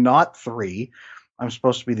 I'm not 3. I'm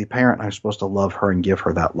supposed to be the parent. I'm supposed to love her and give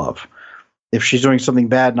her that love. If she's doing something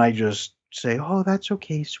bad and I just say, oh, that's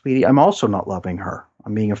okay, sweetie, I'm also not loving her.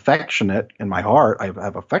 I'm being affectionate in my heart. I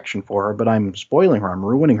have affection for her, but I'm spoiling her. I'm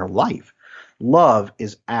ruining her life. Love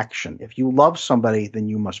is action. If you love somebody, then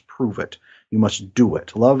you must prove it. You must do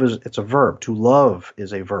it. It's a verb. To love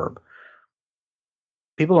is a verb.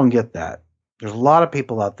 People don't get that. There's a lot of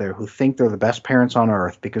people out there who think they're the best parents on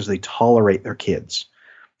earth because they tolerate their kids.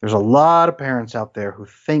 There's a lot of parents out there who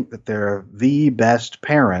think that they're the best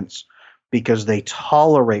parents because they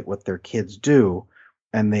tolerate what their kids do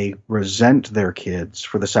and they resent their kids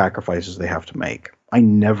for the sacrifices they have to make. How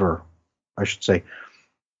am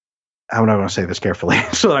I going to say this carefully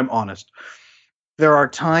so that I'm honest? There are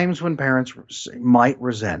times when parents might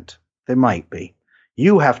resent. They might be.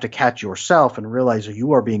 You have to catch yourself and realize that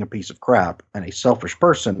you are being a piece of crap and a selfish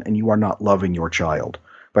person, and you are not loving your child.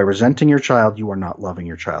 By resenting your child, you are not loving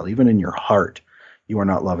your child. Even in your heart, you are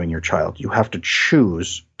not loving your child. You have to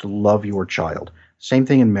choose to love your child. Same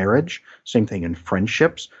thing in marriage, same thing in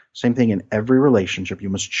friendships, same thing in every relationship. You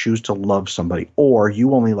must choose to love somebody, or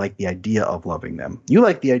you only like the idea of loving them. You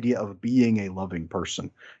like the idea of being a loving person.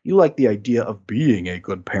 You like the idea of being a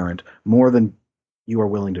good parent more than you are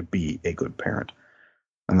willing to be a good parent.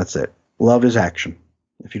 And that's it. Love is action.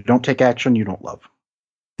 If you don't take action, you don't love.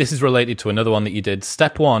 This is related to another one that you did.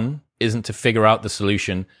 Step 1 isn't to figure out the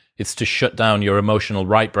solution. It's to shut down your emotional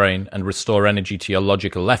right brain and restore energy to your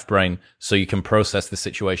logical left brain so you can process the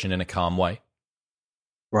situation in a calm way.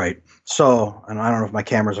 Right. So, and I don't know if my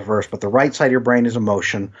camera's reversed, but the right side of your brain is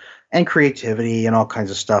emotion and creativity and all kinds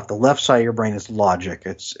of stuff. The left side of your brain is logic.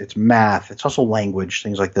 It's math. It's also language,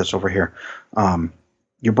 things like this over here.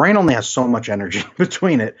 Your brain only has so much energy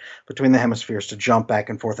between the hemispheres to jump back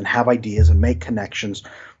and forth and have ideas and make connections.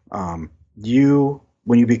 When you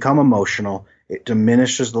become emotional, it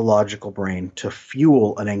diminishes the logical brain to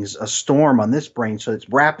fuel a storm on this brain, so it's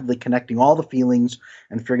rapidly connecting all the feelings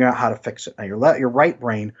and figuring out how to fix it. Now, your right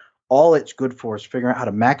brain, all it's good for is figuring out how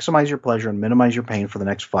to maximize your pleasure and minimize your pain for the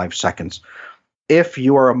next 5 seconds. If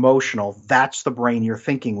you are emotional, that's the brain you're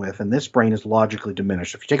thinking with, and this brain is logically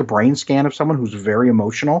diminished. If you take a brain scan of someone who's very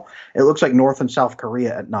emotional, it looks like North and South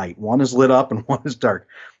Korea at night. One is lit up and one is dark.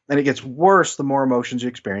 And it gets worse the more emotions you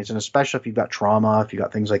experience, and especially if you've got trauma, if you've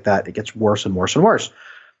got things like that, it gets worse and worse and worse.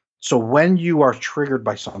 So when you are triggered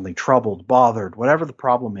by something, troubled, bothered, whatever the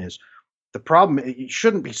problem is, you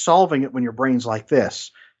shouldn't be solving it when your brain's like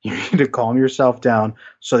this. You need to calm yourself down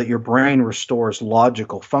so that your brain restores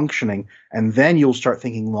logical functioning, and then you'll start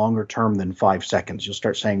thinking longer term than 5 seconds. You'll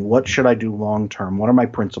start saying, what should I do long term? What are my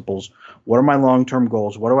principles? What are my long-term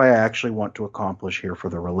goals? What do I actually want to accomplish here for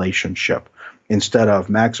the relationship? Instead of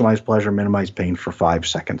maximize pleasure, minimize pain for 5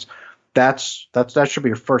 seconds. That should be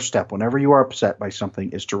your first step. Whenever you are upset by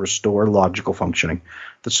something, is to restore logical functioning.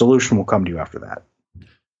 The solution will come to you after that.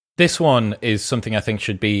 This one is something I think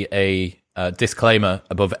should be a disclaimer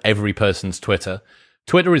above every person's Twitter.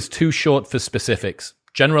 Twitter is too short for specifics.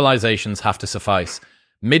 Generalizations have to suffice.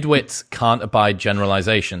 Midwits can't abide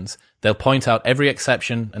generalizations. They'll point out every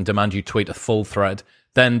exception and demand you tweet a full thread.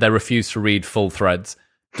 Then they refuse to read full threads.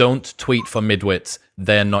 Don't tweet for midwits.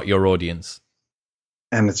 They're not your audience.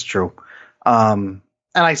 And it's true. And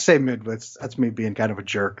I say midwits. That's me being kind of a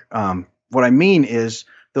jerk. What I mean is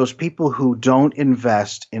those people who don't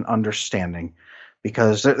invest in understanding,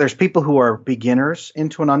 because there's people who are beginners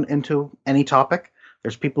into any topic.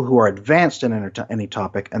 There's people who are advanced in any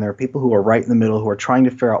topic, and there are people who are right in the middle who are trying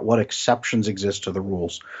to figure out what exceptions exist to the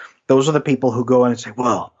rules. Those are the people who go in and say,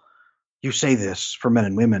 well, you say this for men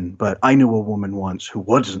and women, but I knew a woman once who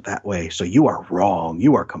wasn't that way, so you are wrong.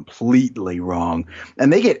 You are completely wrong.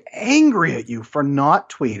 And they get angry at you for not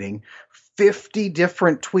tweeting 50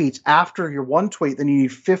 different tweets after your one tweet. Then you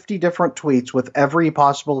need 50 different tweets with every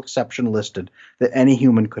possible exception listed that any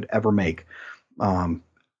human could ever make.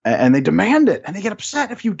 And they demand it, and they get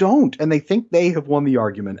upset if you don't, and they think they have won the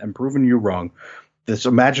argument and proven you wrong. This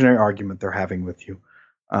imaginary argument they're having with you.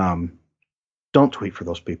 Don't tweet for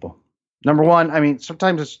those people. Number one, I mean,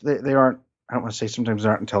 sometimes they aren't, I don't want to say sometimes they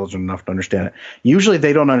aren't intelligent enough to understand it. Usually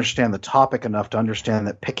they don't understand the topic enough to understand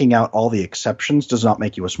that picking out all the exceptions does not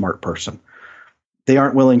make you a smart person. They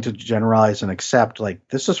aren't willing to generalize and accept, like,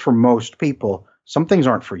 this is for most people. Some things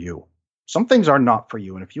aren't for you. Some things are not for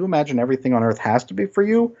you. And if you imagine everything on earth has to be for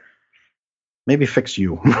you, maybe fix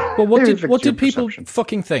you. Well, what did people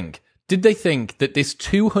fucking think? Did they think that this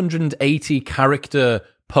 280 character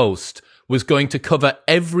post was going to cover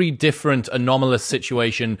every different anomalous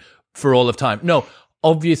situation for all of time? No,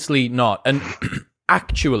 obviously not. And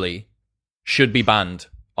actually should be banned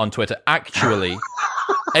on Twitter. Actually,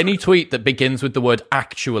 any tweet that begins with the word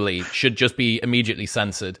actually should just be immediately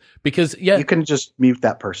censored, because you can just mute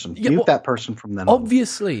that person. Mute that person from then on.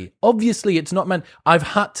 Obviously it's not meant. I've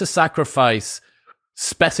had to sacrifice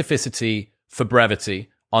specificity for brevity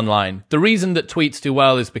online. The reason that tweets do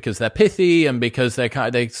well is because they're pithy and because they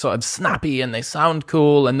sort of snappy and they sound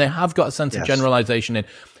cool and they have got a sense of generalization in.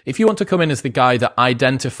 If you want to come in as the guy that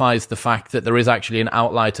identifies the fact that there is actually an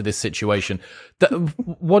outlier to this situation,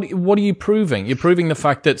 what are you proving? You're proving the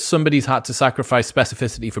fact that somebody's had to sacrifice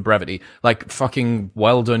specificity for brevity. Like, fucking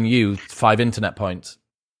well done you, 5 internet points.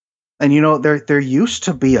 And you know, there used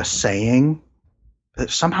to be a saying that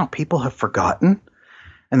somehow people have forgotten.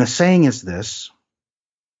 And the saying is this: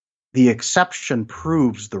 the exception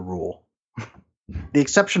proves the rule. The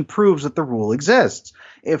exception proves that the rule exists.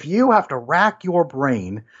 If you have to rack your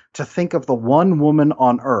brain to think of the one woman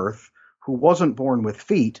on earth who wasn't born with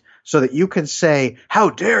feet so that you could say,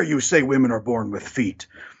 how dare you say women are born with feet?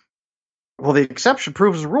 Well, the exception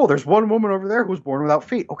proves the rule. There's one woman over there who's born without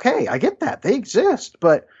feet. Okay, I get that. They exist.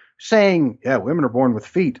 But saying, yeah, women are born with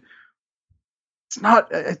feet,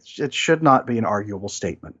 it should not be an arguable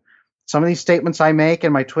statement. Some of these statements I make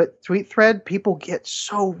in my tweet thread, people get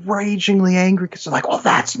so ragingly angry because they're like, well,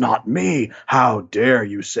 that's not me. How dare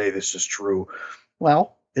you say this is true?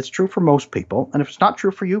 Well, it's true for most people. And if it's not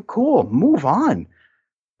true for you, cool, move on.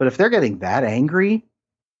 But if they're getting that angry,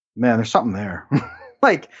 man, there's something there.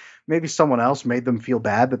 Like, maybe someone else made them feel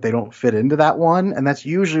bad that they don't fit into that one. And that's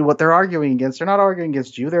usually what they're arguing against. They're not arguing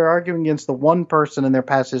against you. They're arguing against the one person in their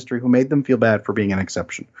past history who made them feel bad for being an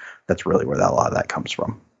exception. That's really where a lot of that comes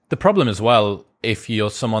from. The problem as well, if you're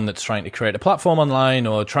someone that's trying to create a platform online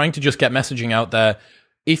or trying to just get messaging out there,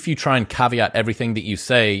 if you try and caveat everything that you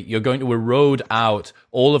say, you're going to erode out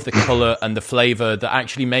all of the color and the flavor that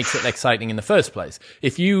actually makes it exciting in the first place.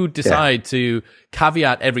 If you decide to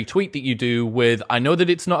caveat every tweet that you do with, I know that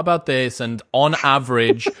it's not about this and on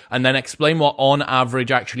average, and then explain what on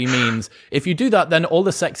average actually means, if you do that, then all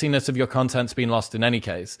the sexiness of your content's been lost in any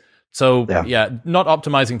case. So not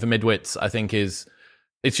optimizing for midwits, I think it's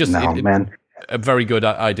just a very good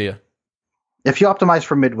idea. If you optimize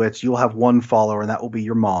for midwits, you'll have one follower, and that will be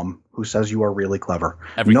your mom, who says you are really clever.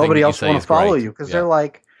 Nobody else will want to follow you because they're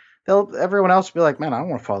like, everyone else will be like, man, I don't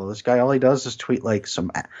want to follow this guy. All he does is tweet like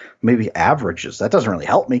some maybe averages. That doesn't really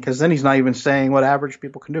help me because then he's not even saying what average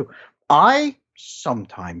people can do. I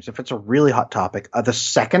sometimes, if it's a really hot topic, the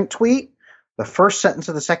first sentence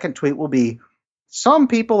of the second tweet will be, Some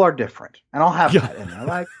people are different, and I'll have that in there.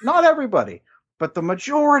 Like, not everybody, but the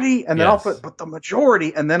majority, and then I'll put, but the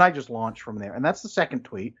majority, and then I just launch from there. And that's the second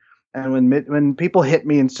tweet. And when people hit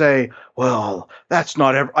me and say, well, that's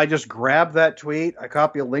not ever, I just grab that tweet, I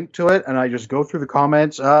copy a link to it, and I just go through the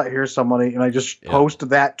comments. Here's somebody, and I just post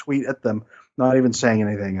that tweet at them, not even saying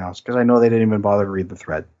anything else, because I know they didn't even bother to read the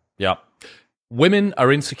thread. Yeah. Women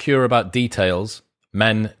are insecure about details.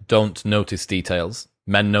 Men don't notice details.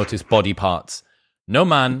 Men notice body parts. No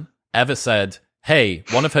man ever said, hey,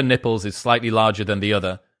 one of her nipples is slightly larger than the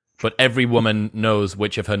other, but every woman knows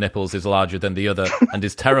which of her nipples is larger than the other and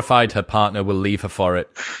is terrified her partner will leave her for it.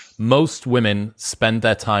 Most women spend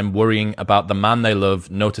their time worrying about the man they love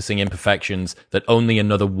noticing imperfections that only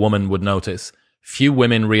another woman would notice. Few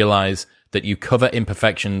women realize that you cover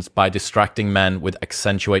imperfections by distracting men with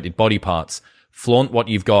accentuated body parts. Flaunt what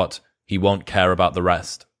you've got. He won't care about the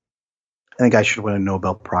rest. I think I should win a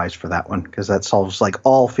Nobel Prize for that one, because that solves like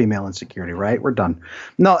all female insecurity, right? We're done.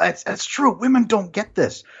 No, that's true. Women don't get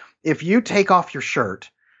this. If you take off your shirt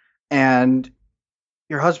and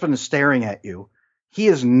your husband is staring at you, he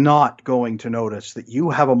is not going to notice that you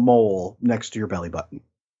have a mole next to your belly button.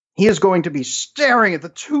 He is going to be staring at the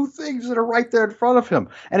two things that are right there in front of him.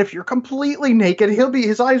 And if you're completely naked,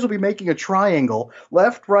 his eyes will be making a triangle,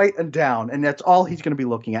 left, right, and down. And that's all he's going to be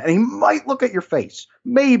looking at. And he might look at your face.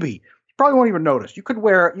 Maybe. Probably won't even notice. You could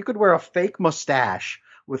wear a fake mustache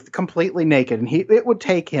with completely naked, and it would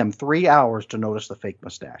take him 3 hours to notice the fake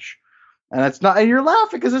mustache. And it's not. And you're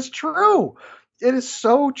laughing because it's true. It is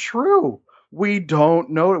so true. We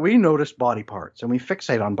don't know. We notice body parts, and we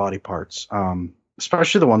fixate on body parts,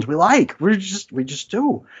 especially the ones we like. We just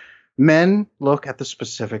do. Men look at the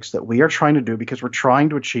specifics that we are trying to do because we're trying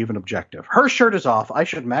to achieve an objective. Her shirt is off. I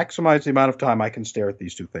should maximize the amount of time I can stare at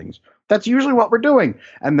these two things. That's usually what we're doing.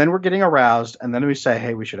 And then we're getting aroused, and then we say,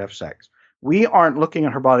 hey, we should have sex. We aren't looking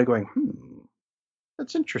at her body going,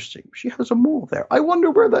 that's interesting. She has a mole there. I wonder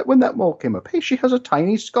when that mole came up. Hey, she has a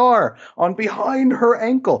tiny scar on behind her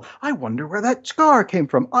ankle. I wonder where that scar came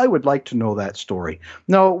from. I would like to know that story.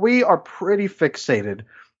 No, we are pretty fixated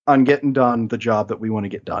on getting done the job that we want to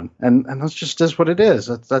get done. And that's just is what it is.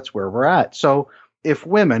 That's where we're at. So if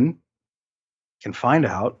women can find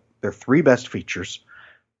out their 3 best features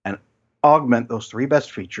and augment those 3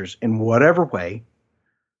 best features in whatever way,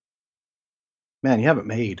 man, you have it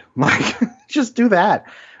made. Like, just do that.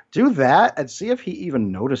 Do that and see if he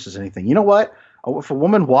even notices anything. You know what? If a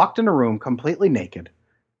woman walked in a room completely naked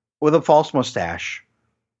with a false mustache,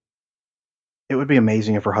 it would be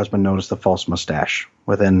amazing if her husband noticed the false mustache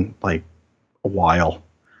within like a while.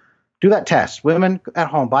 Do that test. Women at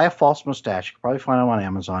home, buy a false mustache. You can probably find them on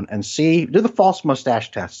Amazon and do the false mustache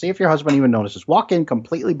test. See if your husband even notices. Walk in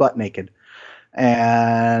completely butt naked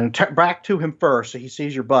and back to him first so he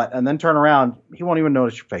sees your butt, and then turn around. He won't even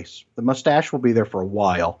notice your face. The mustache will be there for a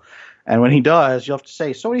while. And when he does, you'll have to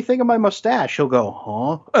say, so what do you think of my mustache? He'll go,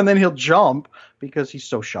 huh? And then he'll jump because he's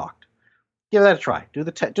so shocked. Give that a try. Do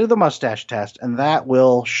the mustache test, and that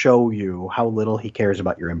will show you how little he cares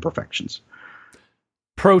about your imperfections.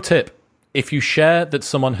 Pro tip. If you share that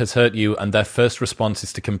someone has hurt you and their first response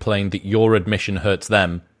is to complain that your admission hurts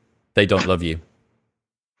them, they don't love you.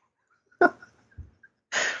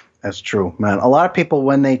 That's true, man. A lot of people,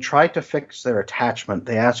 when they try to fix their attachment,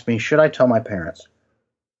 they ask me, should I tell my parents?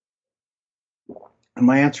 And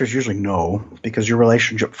my answer is usually no, because your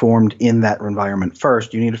relationship formed in that environment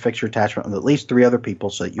first. You need to fix your attachment with at least 3 other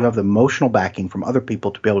people so that you have the emotional backing from other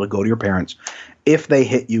people to be able to go to your parents if they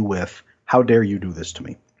hit you with, how dare you do this to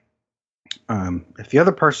me? If the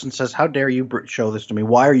other person says, how dare you show this to me?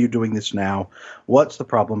 Why are you doing this now? What's the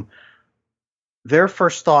problem? Their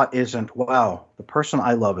first thought isn't, wow, the person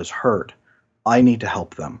I love is hurt. I need to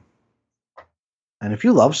help them. And if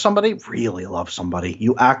you love somebody, really love somebody,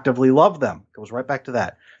 you actively love them. It goes right back to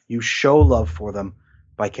that. You show love for them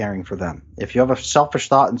by caring for them. If you have a selfish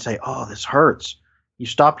thought and say, oh, this hurts, you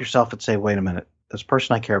stop yourself and say, wait a minute, this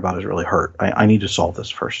person I care about is really hurt. I need to solve this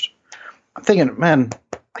first. I'm thinking, man,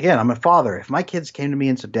 again, I'm a father. If my kids came to me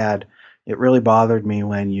and said, Dad, it really bothered me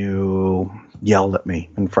when you yelled at me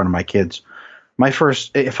in front of my kids.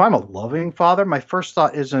 If I'm a loving father, my first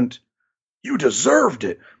thought isn't, you deserved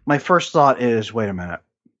it. My first thought is, wait a minute.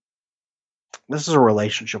 This is a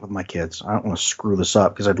relationship with my kids. I don't want to screw this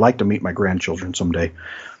up because I'd like to meet my grandchildren someday.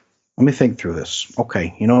 Let me think through this.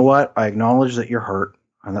 Okay, you know what? I acknowledge that you're hurt,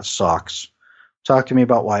 and that sucks. Talk to me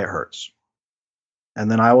about why it hurts. And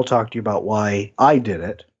then I will talk to you about why I did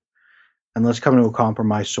it. And let's come to a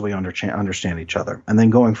compromise so we understand each other. And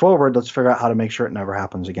then going forward, let's figure out how to make sure it never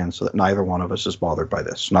happens again so that neither one of us is bothered by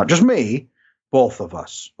this. Not just me, Both of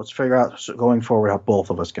us. Let's figure out going forward how both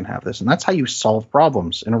of us can have this. And that's how you solve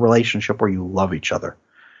problems in a relationship where you love each other.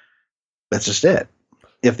 That's just it.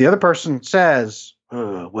 If the other person says,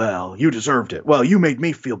 well, you deserved it. Well, you made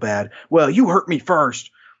me feel bad. Well, you hurt me first.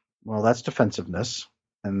 Well, that's defensiveness,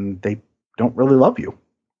 and they don't really love you.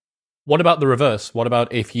 What about the reverse? What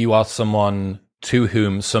about if you are someone to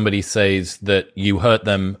whom somebody says that you hurt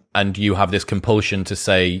them and you have this compulsion to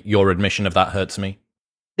say your admission of that hurts me?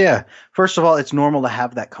 Yeah. First of all, it's normal to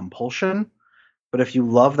have that compulsion. But if you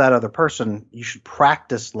love that other person, you should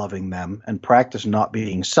practice loving them and practice not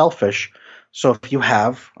being selfish. So if you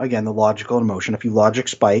have, again, the logical and emotion, if you logic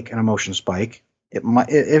spike and emotion spike, it might,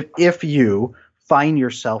 if you find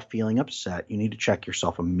yourself feeling upset, you need to check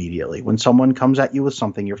yourself immediately. When someone comes at you with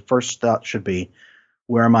something, your first thought should be,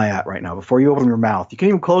 where am I at right now? Before you open your mouth, you can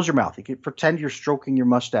even close your mouth. You can pretend you're stroking your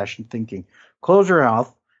mustache and thinking. Close your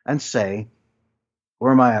mouth and say,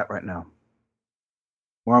 where am I at right now?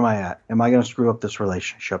 Where am I at? Am I going to screw up this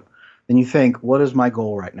relationship? Then you think, what is my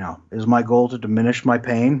goal right now? Is my goal to diminish my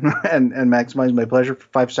pain and maximize my pleasure for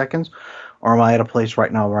 5 seconds? Or am I at a place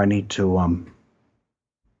right now where I need to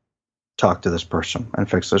talk to this person and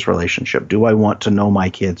fix this relationship? Do I want to know my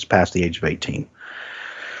kids past the age of 18?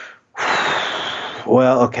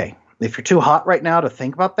 Well, okay. If you're too hot right now to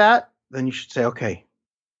think about that, then you should say, okay,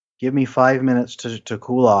 give me 5 minutes to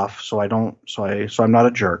cool off so I'm not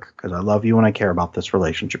a jerk, because I love you and I care about this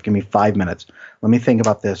relationship. Give me 5 minutes. Let me think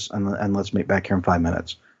about this and let's meet back here in 5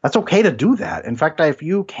 minutes. That's okay to do that. In fact, if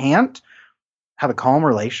you can't have a calm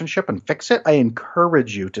relationship and fix it, I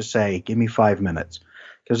encourage you to say, give me 5 minutes.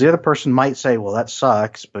 Because the other person might say, well, that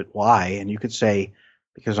sucks, but why? And you could say,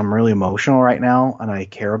 because I'm really emotional right now and I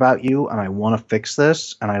care about you and I want to fix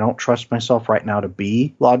this and I don't trust myself right now to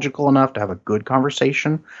be logical enough to have a good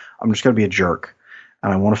conversation. I'm just going to be a jerk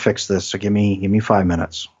and I want to fix this. So give me 5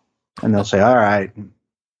 minutes. And they'll say, all right.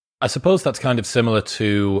 I suppose that's kind of similar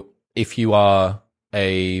to if you are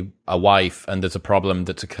a wife and there's a problem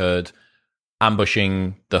that's occurred,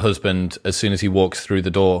 ambushing the husband as soon as he walks through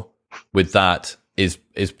the door with that is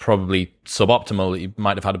probably suboptimal. You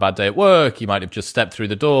might have had a bad day at work. You might have just stepped through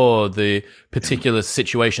the door. The particular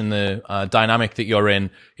situation, the dynamic that you're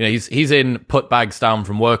in, he's in put bags down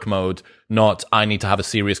from work mode, not I need to have a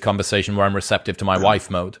serious conversation where I'm receptive to my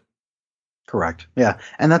wife mode. Correct. Yeah.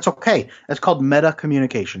 And that's okay. It's called meta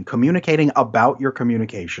communication. Communicating about your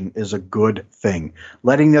communication is a good thing.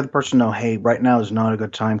 Letting the other person know, hey, right now is not a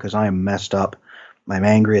good time because I am messed up. I'm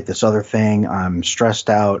angry at this other thing. I'm stressed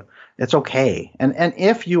out. It's okay. And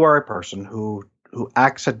if you are a person who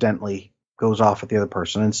accidentally goes off at the other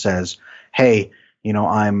person and says, hey,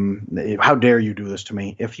 how dare you do this to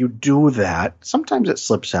me? If you do that, sometimes it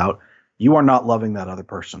slips out. You are not loving that other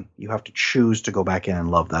person. You have to choose to go back in and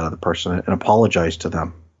love that other person and apologize to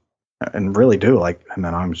them. And really do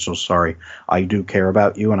man, I'm so sorry. I do care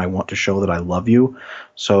about you and I want to show that I love you.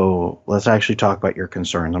 So let's actually talk about your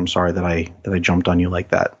concerns. I'm sorry that I jumped on you like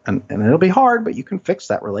that. And it'll be hard, but you can fix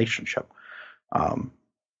that relationship.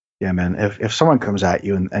 Yeah, man, if someone comes at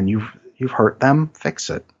you and you've hurt them, fix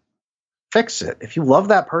it. Fix it. If you love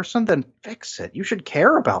that person, then fix it. You should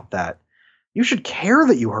care about that. You should care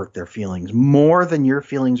that you hurt their feelings more than your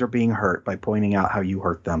feelings are being hurt by pointing out how you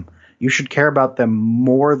hurt them. You should care about them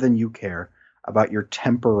more than you care about your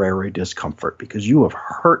temporary discomfort, because you have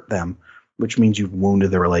hurt them, which means you've wounded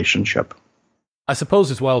the relationship. I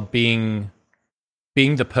suppose as well, being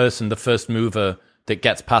the person, the first mover that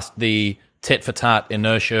gets past the tit for tat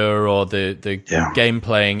inertia or the game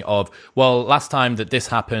playing of, well, last time that this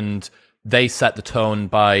happened, they set the tone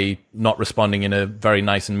by not responding in a very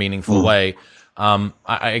nice and meaningful way.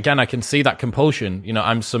 I can see that compulsion.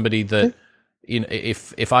 I'm somebody that,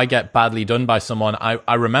 if I get badly done by someone,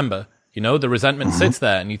 I remember, the resentment sits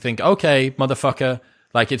there and you think, okay, motherfucker,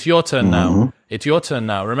 it's your turn now. It's your turn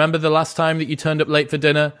now. Remember the last time that you turned up late for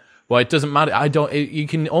dinner? Well, it doesn't matter. You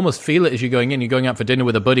can almost feel it as you're going in. You're going out for dinner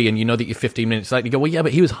with a buddy and you know that you're 15 minutes late. You go, well, yeah,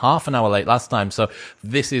 but he was half an hour late last time. So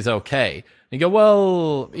this is okay. And you go,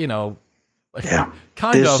 well,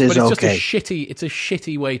 kind of, but it's just it's a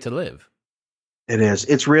shitty way to live. It is.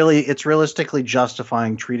 It's realistically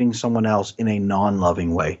justifying treating someone else in a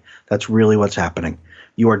non-loving way. That's really what's happening.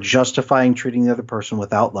 You are justifying treating the other person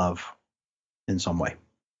without love in some way.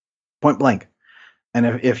 Point blank. And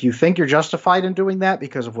if you think you're justified in doing that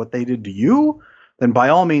because of what they did to you, then by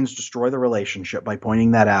all means destroy the relationship by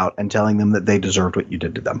pointing that out and telling them that they deserved what you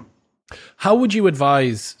did to them. How would you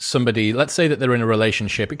advise somebody, let's say that they're in a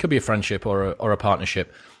relationship, it could be a friendship or a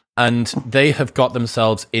partnership, and they have got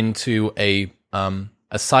themselves into a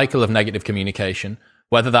cycle of negative communication,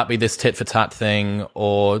 whether that be this tit for tat thing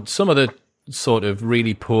or some other sort of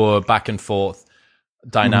really poor back and forth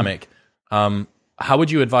dynamic. How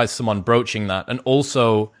would you advise someone broaching that? And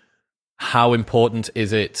also, how important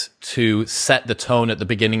is it to set the tone at the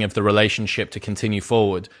beginning of the relationship to continue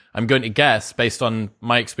forward? I'm going to guess, based on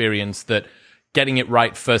my experience, that getting it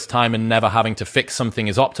right first time and never having to fix something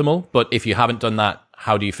is optimal. But if you haven't done that,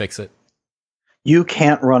 how do you fix it? You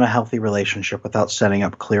can't run a healthy relationship without setting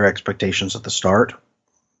up clear expectations at the start.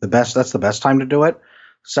 That's the best time to do it.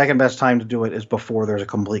 Second best time to do it is before there's a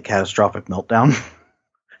complete catastrophic meltdown.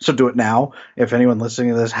 So do it now. If anyone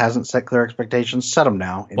listening to this hasn't set clear expectations, set them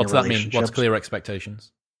now. What's that mean? What's clear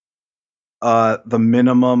expectations? The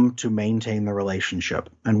minimum to maintain the relationship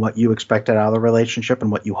and what you expected out of the relationship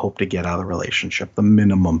and what you hope to get out of the relationship. The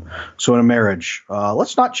minimum. So in a marriage,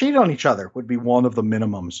 let's not cheat on each other would be one of the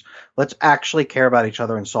minimums. Let's actually care about each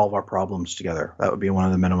other and solve our problems together. That would be one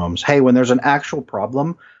of the minimums. Hey, when there's an actual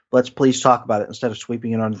problem, let's please talk about it instead of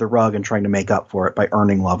sweeping it under the rug and trying to make up for it by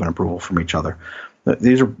earning love and approval from each other.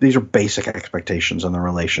 These are basic expectations in the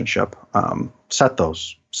relationship. Set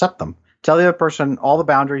them. Tell the other person all the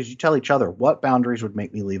boundaries. You tell each other what boundaries would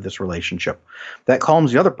make me leave this relationship. That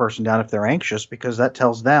calms the other person down if they're anxious, because that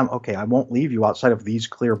tells them, okay, I won't leave you outside of these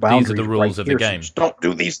clear boundaries. These are the rules of the game. So don't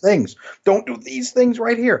do these things. Don't do these things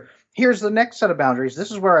right here. Here's the next set of boundaries.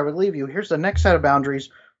 This is where I would leave you. Here's the next set of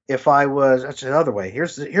boundaries. If I was, that's the other way.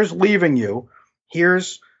 Here's leaving you.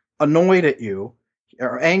 Here's annoyed at you.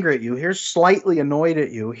 Or angry at you. Here's slightly annoyed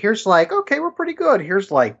at you. Here's like, okay, we're pretty good. Here's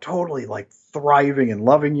like totally like thriving and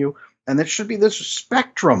loving you. And there should be this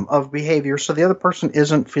spectrum of behavior so the other person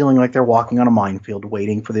isn't feeling like they're walking on a minefield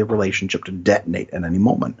waiting for the relationship to detonate at any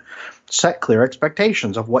moment. Set clear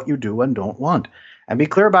expectations of what you do and don't want. And be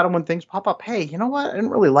clear about it when things pop up. Hey, you know what? I didn't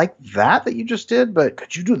really like that you just did, but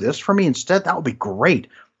could you do this for me instead? That would be great.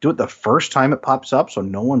 Do it the first time it pops up so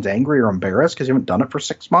no one's angry or embarrassed because you haven't done it for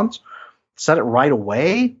 6 months. Set it right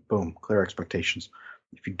away. Boom. Clear expectations.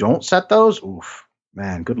 If you don't set those, oof,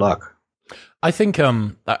 man, good luck. I think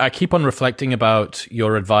I keep on reflecting about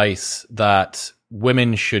your advice that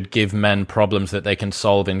women should give men problems that they can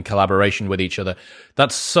solve in collaboration with each other.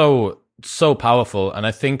 That's so powerful. And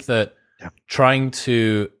I think that trying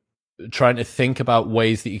to think about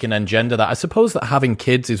ways that you can engender that. I suppose that having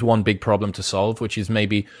kids is one big problem to solve, which is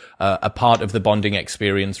maybe a part of the bonding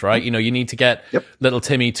experience, right? You know, you need to get little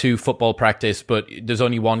Timmy to football practice, but there's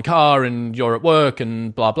only one car and you're at work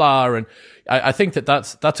and blah, blah. And I think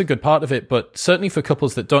that's a good part of it. But certainly for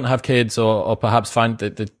couples that don't have kids or perhaps find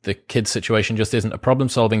that the kids situation just isn't a problem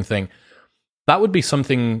solving thing, that would be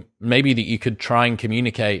something maybe that you could try and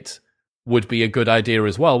communicate would be a good idea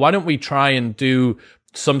as well. Why don't we try and do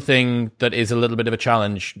something that is a little bit of a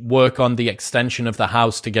challenge, work on the extension of the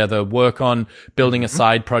house together, work on building a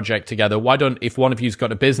side project together. Why don't, if one of you's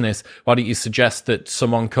got a business, why don't you suggest that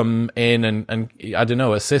someone come in and I don't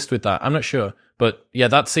know, assist with that? I'm not sure. But yeah,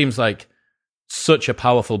 that seems like such a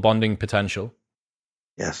powerful bonding potential.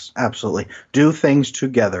 Yes, absolutely. Do things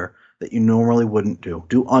together that you normally wouldn't do.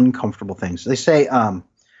 Do uncomfortable things. They say,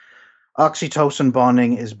 oxytocin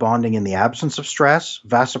bonding is bonding in the absence of stress.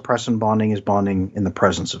 Vasopressin bonding is bonding in the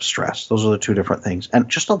presence of stress. Those are the two different things. And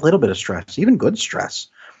just a little bit of stress, even good stress.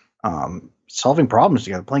 Solving problems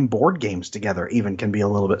together, playing board games together even can be a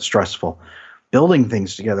little bit stressful. Building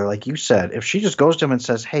things together, like you said, if she just goes to him and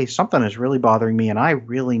says, hey, something is really bothering me and I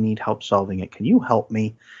really need help solving it. Can you help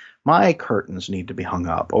me? My curtains need to be hung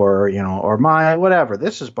up, or, you know, or my whatever.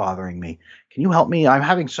 This is bothering me. Can you help me? I'm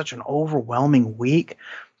having such an overwhelming week.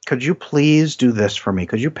 Could you please do this for me?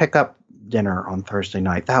 Could you pick up dinner on Thursday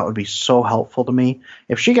night? That would be so helpful to me.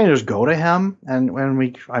 If she can just go to him, and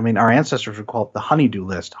our ancestors would call it the honey-do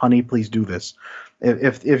list. Honey, please do this.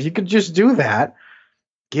 If you could just do that,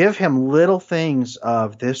 give him little things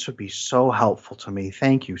of this would be so helpful to me.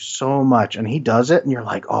 Thank you so much. And he does it, and you're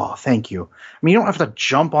like, oh, thank you. I mean, you don't have to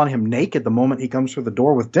jump on him naked the moment he comes through the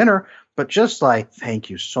door with dinner, but just like, thank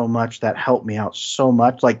you so much. That helped me out so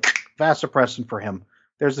much. Like vasopressin for him.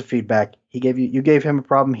 There's the feedback. You gave him a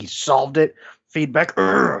problem. He solved it. Feedback.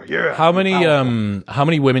 Yeah. How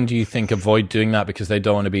many women do you think avoid doing that because they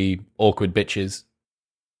don't want to be awkward bitches?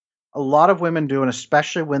 A lot of women do, and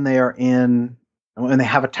especially when they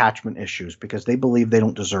have attachment issues, because they believe they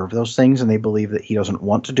don't deserve those things, and they believe that he doesn't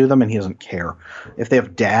want to do them and he doesn't care. If they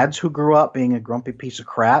have dads who grew up being a grumpy piece of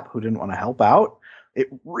crap who didn't want to help out, it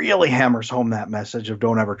really hammers home that message of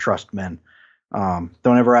don't ever trust men. Don't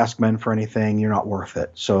ever ask men for anything. You're not worth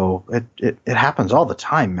it. So it happens all the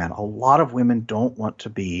time, man. A lot of women don't want to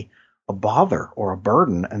be a bother or a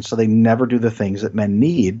burden, and so they never do the things that men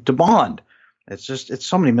need to bond. It's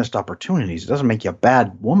so many missed opportunities. It doesn't make you a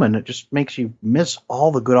bad woman. It just makes you miss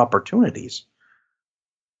all the good opportunities.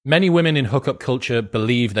 Many women in hookup culture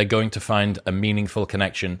believe they're going to find a meaningful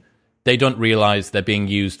connection. They don't realize they're being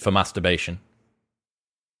used for masturbation.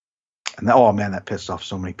 And oh man, that pissed off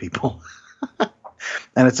so many people.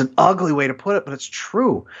 And it's an ugly way to put it, but it's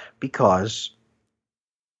true, because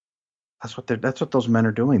that's what those men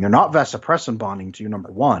are doing. They're not vasopressin bonding to you,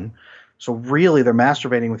 number one. So really, they're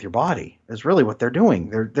masturbating with your body is really what they're doing.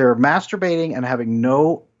 They're masturbating and having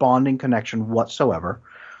no bonding connection whatsoever.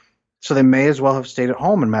 So they may as well have stayed at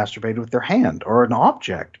home and masturbated with their hand or an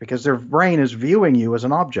object, because their brain is viewing you as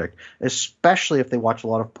an object, especially if they watch a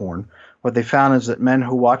lot of porn. What they found is that men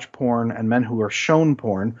who watch porn and men who are shown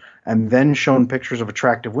porn and then shown pictures of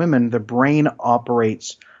attractive women, the brain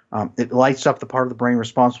operates, it lights up the part of the brain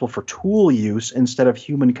responsible for tool use instead of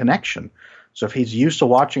human connection. So if he's used to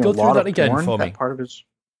watching a lot of porn, that part of his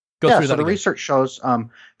the research shows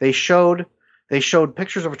they showed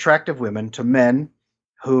pictures of attractive women to men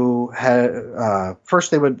who had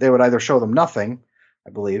first they would either show them nothing,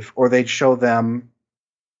 I believe, or they'd show them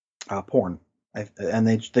porn, and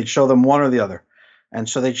they'd show them one or the other. And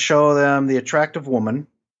so they'd show them the attractive woman,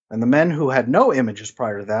 and the men who had no images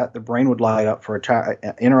prior to that, the brain would light up for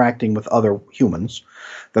interacting with other humans.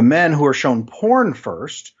 The men who are shown porn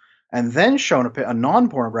first and then shown a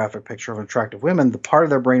non-pornographic picture of attractive women, the part of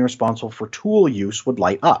their brain responsible for tool use would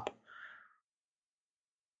light up.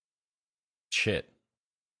 Shit.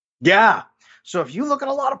 Yeah. So if you look at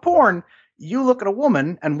a lot of porn, you look at a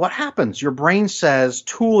woman, and what happens? Your brain says,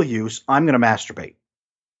 tool use, I'm going to masturbate.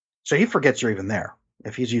 So he forgets you're even there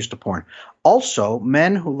if he's used to porn. Also,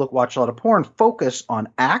 men who watch a lot of porn focus on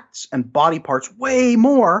acts and body parts way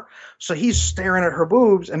more. So he's staring at her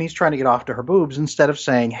boobs and he's trying to get off to her boobs instead of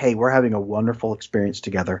saying, hey, we're having a wonderful experience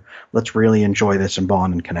together. Let's really enjoy this and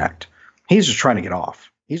bond and connect. He's just trying to get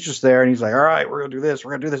off. He's just there and he's like, all right, we're going to do this.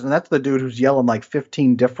 We're going to do this. And that's the dude who's yelling like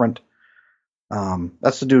 15 different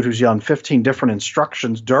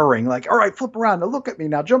instructions during, like, all right, flip around, now look at me,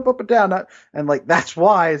 now jump up and down, and like that's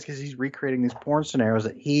why is because he's recreating these porn scenarios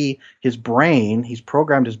that he's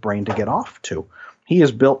programmed his brain to get off to. He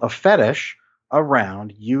has built a fetish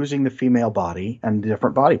around using the female body and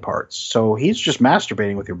different body parts. So he's just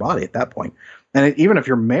masturbating with your body at that point. And even if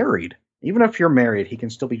you're married, he can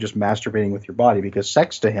still be just masturbating with your body, because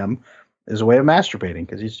sex to him is a way of masturbating,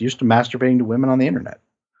 because he's used to masturbating to women on the internet.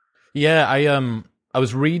 Yeah, I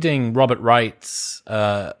was reading Robert Wright's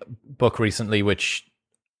book recently, which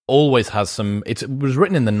always has some. It was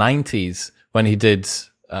written in the 90s when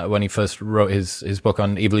he first wrote his book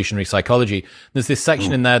on evolutionary psychology. There's this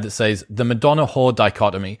section in there that says the Madonna whore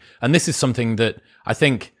dichotomy, and this is something that I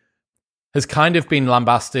think has kind of been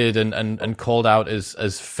lambasted and called out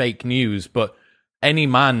as fake news, but any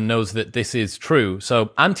man knows that this is true.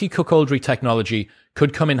 So anti-cuckoldry technology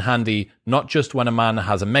could come in handy not just when a man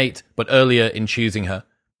has a mate, but earlier in choosing her.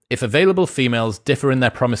 If available females differ in their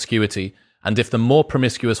promiscuity, and if the more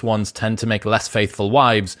promiscuous ones tend to make less faithful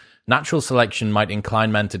wives, natural selection might incline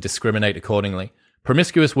men to discriminate accordingly.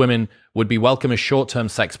 Promiscuous women would be welcome as short-term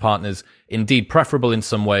sex partners, indeed preferable in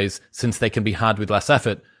some ways, since they can be had with less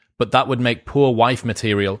effort, but that would make poor wife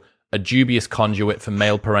material a dubious conduit for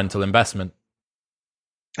male parental investment.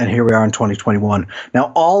 And here we are in 2021.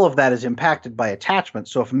 Now, all of that is impacted by attachment.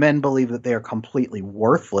 So if men believe that they are completely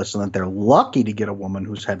worthless and that they're lucky to get a woman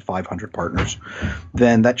who's had 500 partners,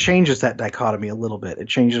 then that changes that dichotomy a little bit. It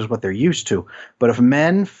changes what they're used to. But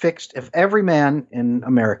if every man in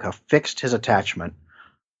America fixed his attachment,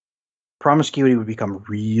 promiscuity would become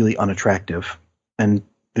really unattractive. And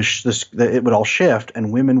it would all shift,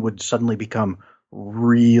 and women would suddenly become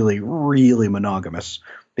really, really monogamous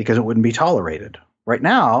because it wouldn't be tolerated. Right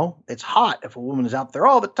now, it's hot if a woman is out there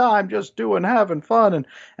all the time just having fun,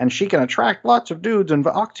 and she can attract lots of dudes and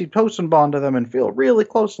oxytocin bond to them and feel really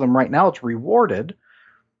close to them. Right now, it's rewarded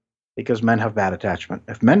because men have bad attachment.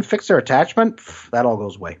 If men fix their attachment, that all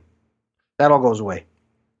goes away.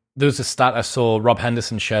 There's a stat I saw Rob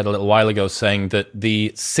Henderson shared a little while ago saying that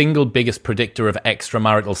the single biggest predictor of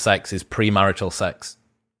extramarital sex is premarital sex.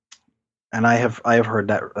 And I have heard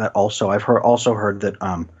that also. I've also heard that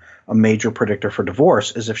a major predictor for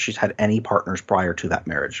divorce is if she's had any partners prior to that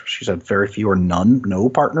marriage. If she's had very few or no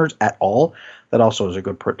partners at all, that also is a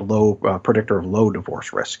good predictor of low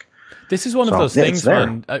divorce risk. This is one of those things,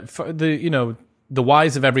 man. The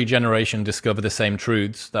wise of every generation discover the same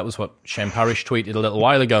truths. That was what Shane Parrish tweeted a little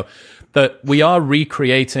while ago. That we're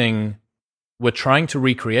trying to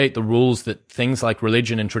recreate the rules that things like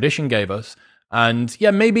religion and tradition gave us. And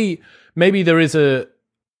yeah, maybe there is a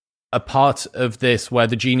part of this where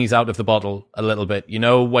the genie's out of the bottle a little bit. You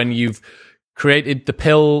know, when you've created the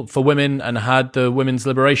pill for women and had the women's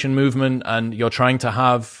liberation movement, and you're trying to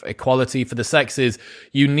have equality for the sexes,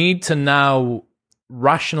 you need to now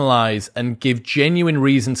rationalize and give genuine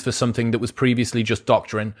reasons for something that was previously just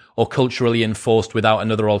doctrine or culturally enforced without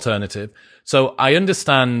another alternative. So I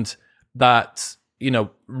understand that,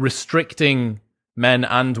 restricting men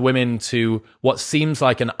and women to what seems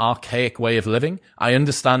like an archaic way of living, I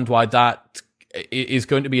understand why that is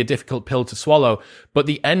going to be a difficult pill to swallow. But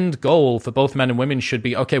the end goal for both men and women should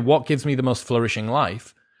be, okay, what gives me the most flourishing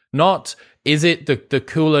life? Not, is it the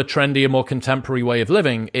cooler, trendier, more contemporary way of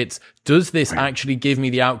living? It's, does this actually give me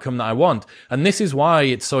the outcome that I want? And this is why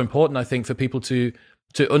it's so important, I think, for people to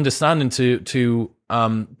understand and to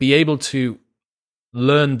be able to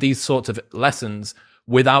learn these sorts of lessons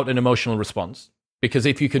without an emotional response. Because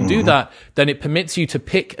if you can do that, then it permits you to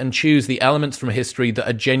pick and choose the elements from history that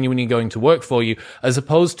are genuinely going to work for you, as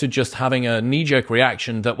opposed to just having a knee-jerk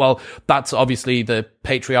reaction that, well, that's obviously the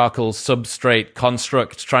patriarchal substrate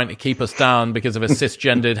construct trying to keep us down because of a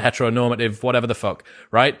cisgendered, heteronormative, whatever the fuck,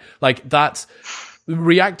 right? Like, that's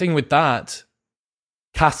reacting with that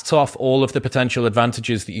casts off all of the potential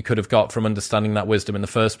advantages that you could have got from understanding that wisdom in the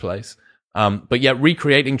first place. But yet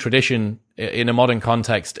recreating tradition in a modern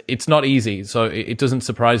context, it's not easy. So it doesn't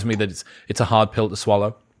surprise me that it's a hard pill to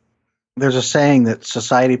swallow. There's a saying that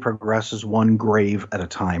society progresses one grave at a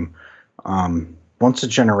time. Once a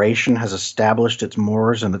generation has established its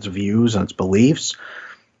mores and its views and its beliefs,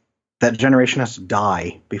 that generation has to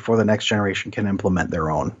die before the next generation can implement their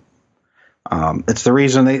own. It's the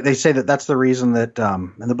reason they say that's the reason that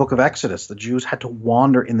in the book of Exodus, the Jews had to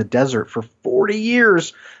wander in the desert for 40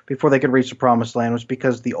 years before they could reach the promised land, was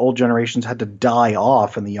because the old generations had to die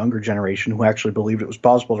off, and the younger generation, who actually believed it was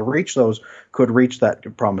possible to reach those, could reach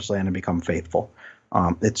that promised land and become faithful.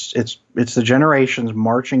 It's the generations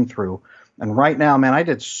marching through. And right now, man, I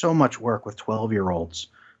did so much work with 12-year-olds,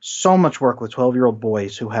 so much work with 12-year-old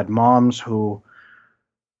boys who had moms who,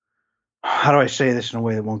 how do I say this in a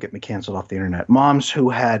way that won't get me canceled off the internet? Moms who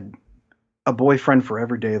had a boyfriend for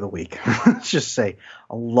every day of the week. Let's just say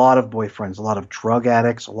a lot of boyfriends, a lot of drug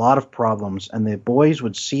addicts, a lot of problems. And the boys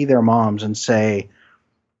would see their moms and say,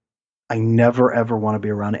 I never, ever want to be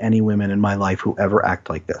around any women in my life who ever act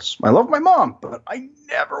like this. I love my mom, but I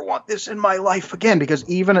never want this in my life again, because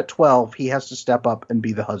even at 12, he has to step up and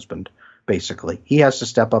be the husband, basically. He has to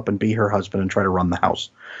step up and be her husband and try to run the house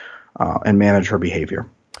and manage her behavior.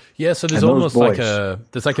 Yeah, so there's almost like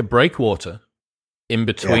a breakwater in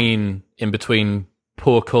between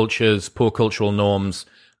poor cultures, poor cultural norms,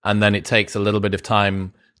 and then it takes a little bit of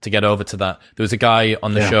time to get over to that. There was a guy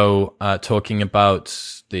on the show talking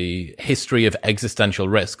about the history of existential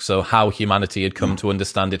risk, so how humanity had come to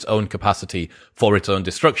understand its own capacity for its own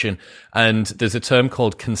destruction. And there's a term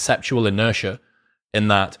called conceptual inertia in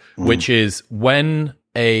that, which is when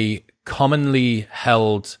a commonly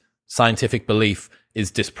held scientific belief is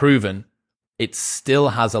disproven, it still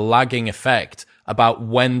has a lagging effect about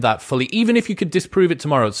when that fully, even if you could disprove it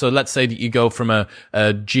tomorrow. So let's say that you go from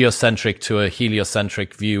a geocentric to a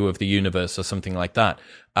heliocentric view of the universe or something like that.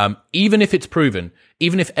 Even if it's proven,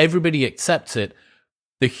 even if everybody accepts it,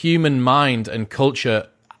 the human mind and culture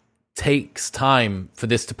takes time for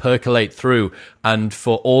this to percolate through and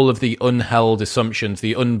for all of the unheld assumptions,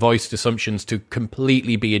 the unvoiced assumptions to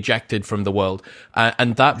completely be ejected from the world.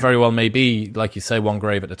 And that very well may be, like you say, one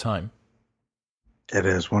grave at a time. It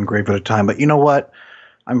is one grave at a time. But you know what?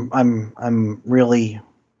 I'm really,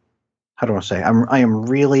 how do I say? I am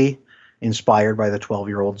really inspired by the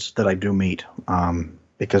 12-year-olds that I do meet,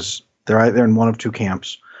 because they're either in one of two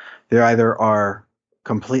camps. They either are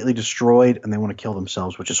completely destroyed and they want to kill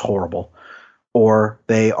themselves, which is horrible, or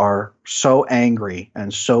they are so angry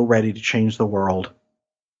and so ready to change the world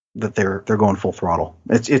that they're going full throttle.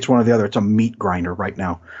 It's one or the other. It's a meat grinder right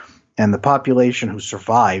now. And the population who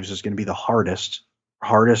survives is going to be the hardest,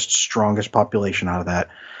 strongest population out of that.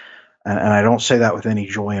 And I don't say that with any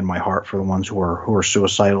joy in my heart for the ones who are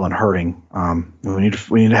suicidal and hurting. We need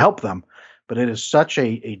to help them. But it is such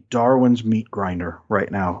a Darwin's meat grinder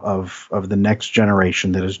right now of the next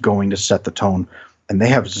generation that is going to set the tone. And they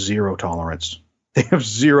have zero tolerance. They have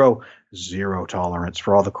zero tolerance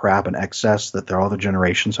for all the crap and excess that all the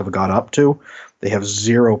generations have got up to. They have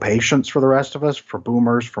zero patience for the rest of us, for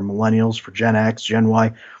boomers, for millennials, for Gen X, Gen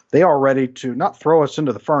Y. They are ready to not throw us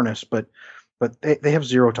into the furnace, but they have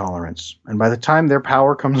zero tolerance. And by the time their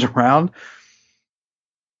power comes around,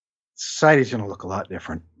 society's going to look a lot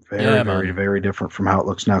different. Very different from how it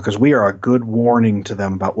looks now, because we are a good warning to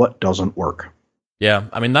them about what doesn't work. Yeah,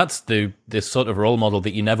 I mean, that's this sort of role model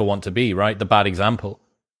that you never want to be, right? The bad example.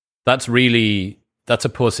 That's a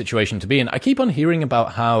poor situation to be in. I keep on hearing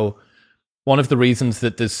about how One of the reasons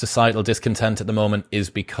that there's societal discontent at the moment is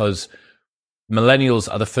because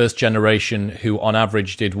millennials are the first generation who, on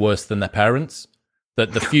average, did worse than their parents.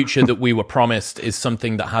 That the future that we were promised is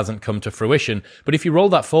something that hasn't come to fruition. But if you roll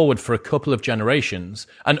that forward for a couple of generations,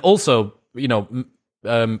 and also,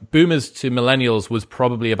 boomers to millennials was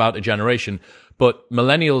probably about a generation, but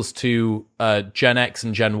millennials to Gen X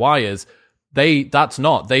and Gen Yers,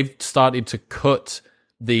 they've started to cut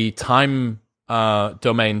the time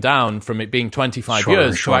domain down from it being 25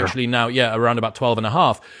 years to actually now, around about 12 and a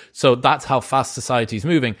half. So that's how fast society's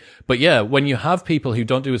moving. But yeah, when you have people who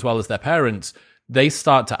don't do as well as their parents, they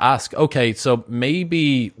start to ask, okay, so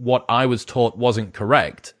maybe what I was taught wasn't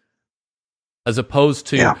correct, as opposed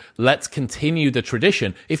to let's continue the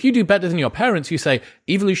tradition. If you do better than your parents, you say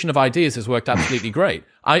evolution of ideas has worked absolutely great.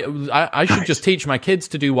 I should just teach my kids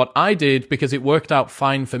to do what I did because it worked out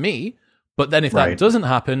fine for me. But then if that doesn't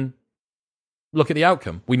happen, look at the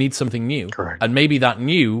outcome. We need something new. Correct. And maybe that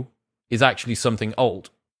new is actually something old.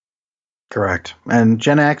 Correct. And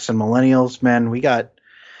Gen X and millennials, man, we are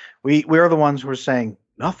the ones who are saying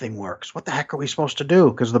nothing works. What the heck are we supposed to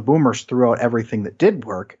do? Because the boomers threw out everything that did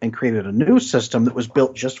work and created a new system that was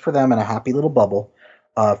built just for them in a happy little bubble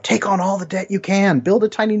of take on all the debt you can, build a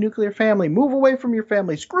tiny nuclear family, move away from your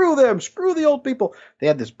family, screw them, screw the old people. They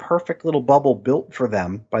had this perfect little bubble built for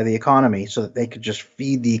them by the economy so that they could just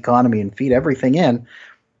feed the economy and feed everything in.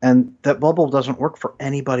 And that bubble doesn't work for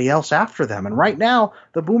anybody else after them. And right now,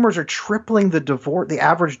 the boomers are tripling the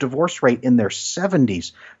average divorce rate in their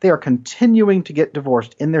 70s. They are continuing to get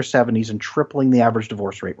divorced in their 70s and tripling the average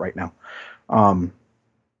divorce rate right now.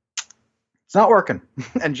 It's not working.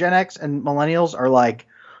 And Gen X and millennials are like,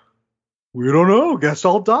 we don't know. Guess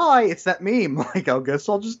I'll die. It's that meme. Like, I guess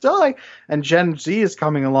I'll just die. And Gen Z is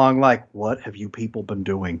coming along like, what have you people been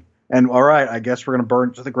doing? And all right, I guess we're going to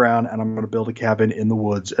burn it to the ground, and I'm going to build a cabin in the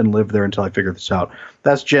woods and live there until I figure this out.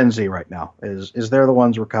 That's Gen Z right now. Is they're the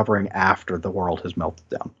ones recovering after the world has melted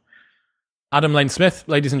down. Adam Lane Smith,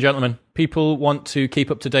 ladies and gentlemen, people want to keep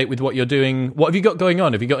up to date with what you're doing. What have you got going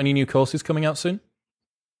on? Have you got any new courses coming out soon?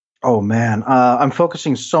 Oh, man. I'm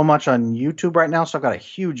focusing so much on YouTube right now, so I've got a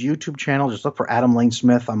huge YouTube channel. Just look for Adam Lane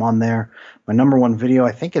Smith. I'm on there. My number one video,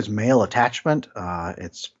 I think, is male attachment.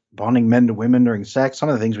 It's bonding men to women during sex, some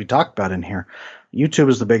of the things we talked about in here. YouTube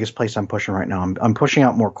is the biggest place I'm pushing right now. I'm pushing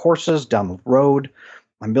out more courses down the road.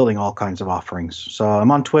 I'm building all kinds of offerings. So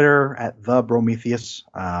I'm on Twitter at @TheBrometheus.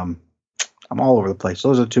 I'm all over the place.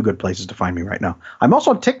 Those are two good places to find me right now. I'm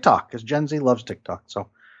also on TikTok because Gen Z loves TikTok. So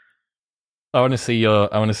I want to see your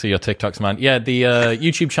TikToks, man. Yeah, the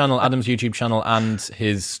YouTube channel, Adam's YouTube channel, and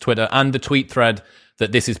his Twitter, and the tweet thread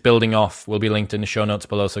that this is building off will be linked in the show notes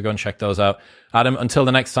below. So go and check those out. Adam, until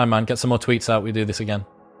the next time, man, get some more tweets out. We do this again.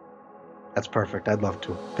 That's perfect. I'd love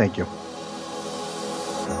to. Thank you.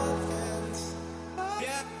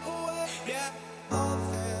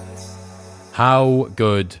 How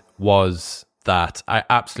good was that? I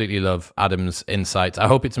absolutely love Adam's insights. I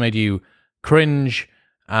hope it's made you cringe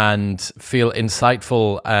and feel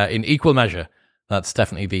insightful in equal measure. That's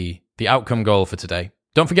definitely the outcome goal for today.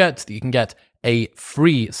 Don't forget that you can get a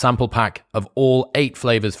free sample pack of all 8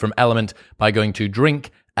 flavors from Element by going to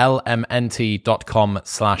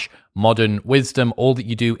drinklmnt.com/modernwisdom. All that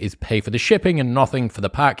you do is pay for the shipping and nothing for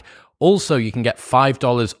the pack. Also, you can get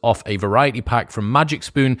 $5 off a variety pack from Magic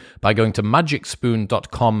Spoon by going to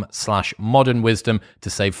magicspoon.com/modernwisdom to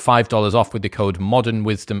save $5 off with the code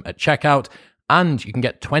modernwisdom at checkout. And you can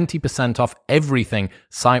get 20% off everything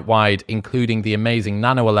site-wide, including the amazing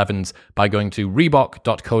Nano 11s, by going to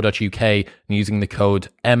reebok.co.uk and using the code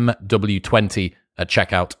MW20 at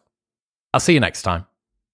checkout. I'll see you next time.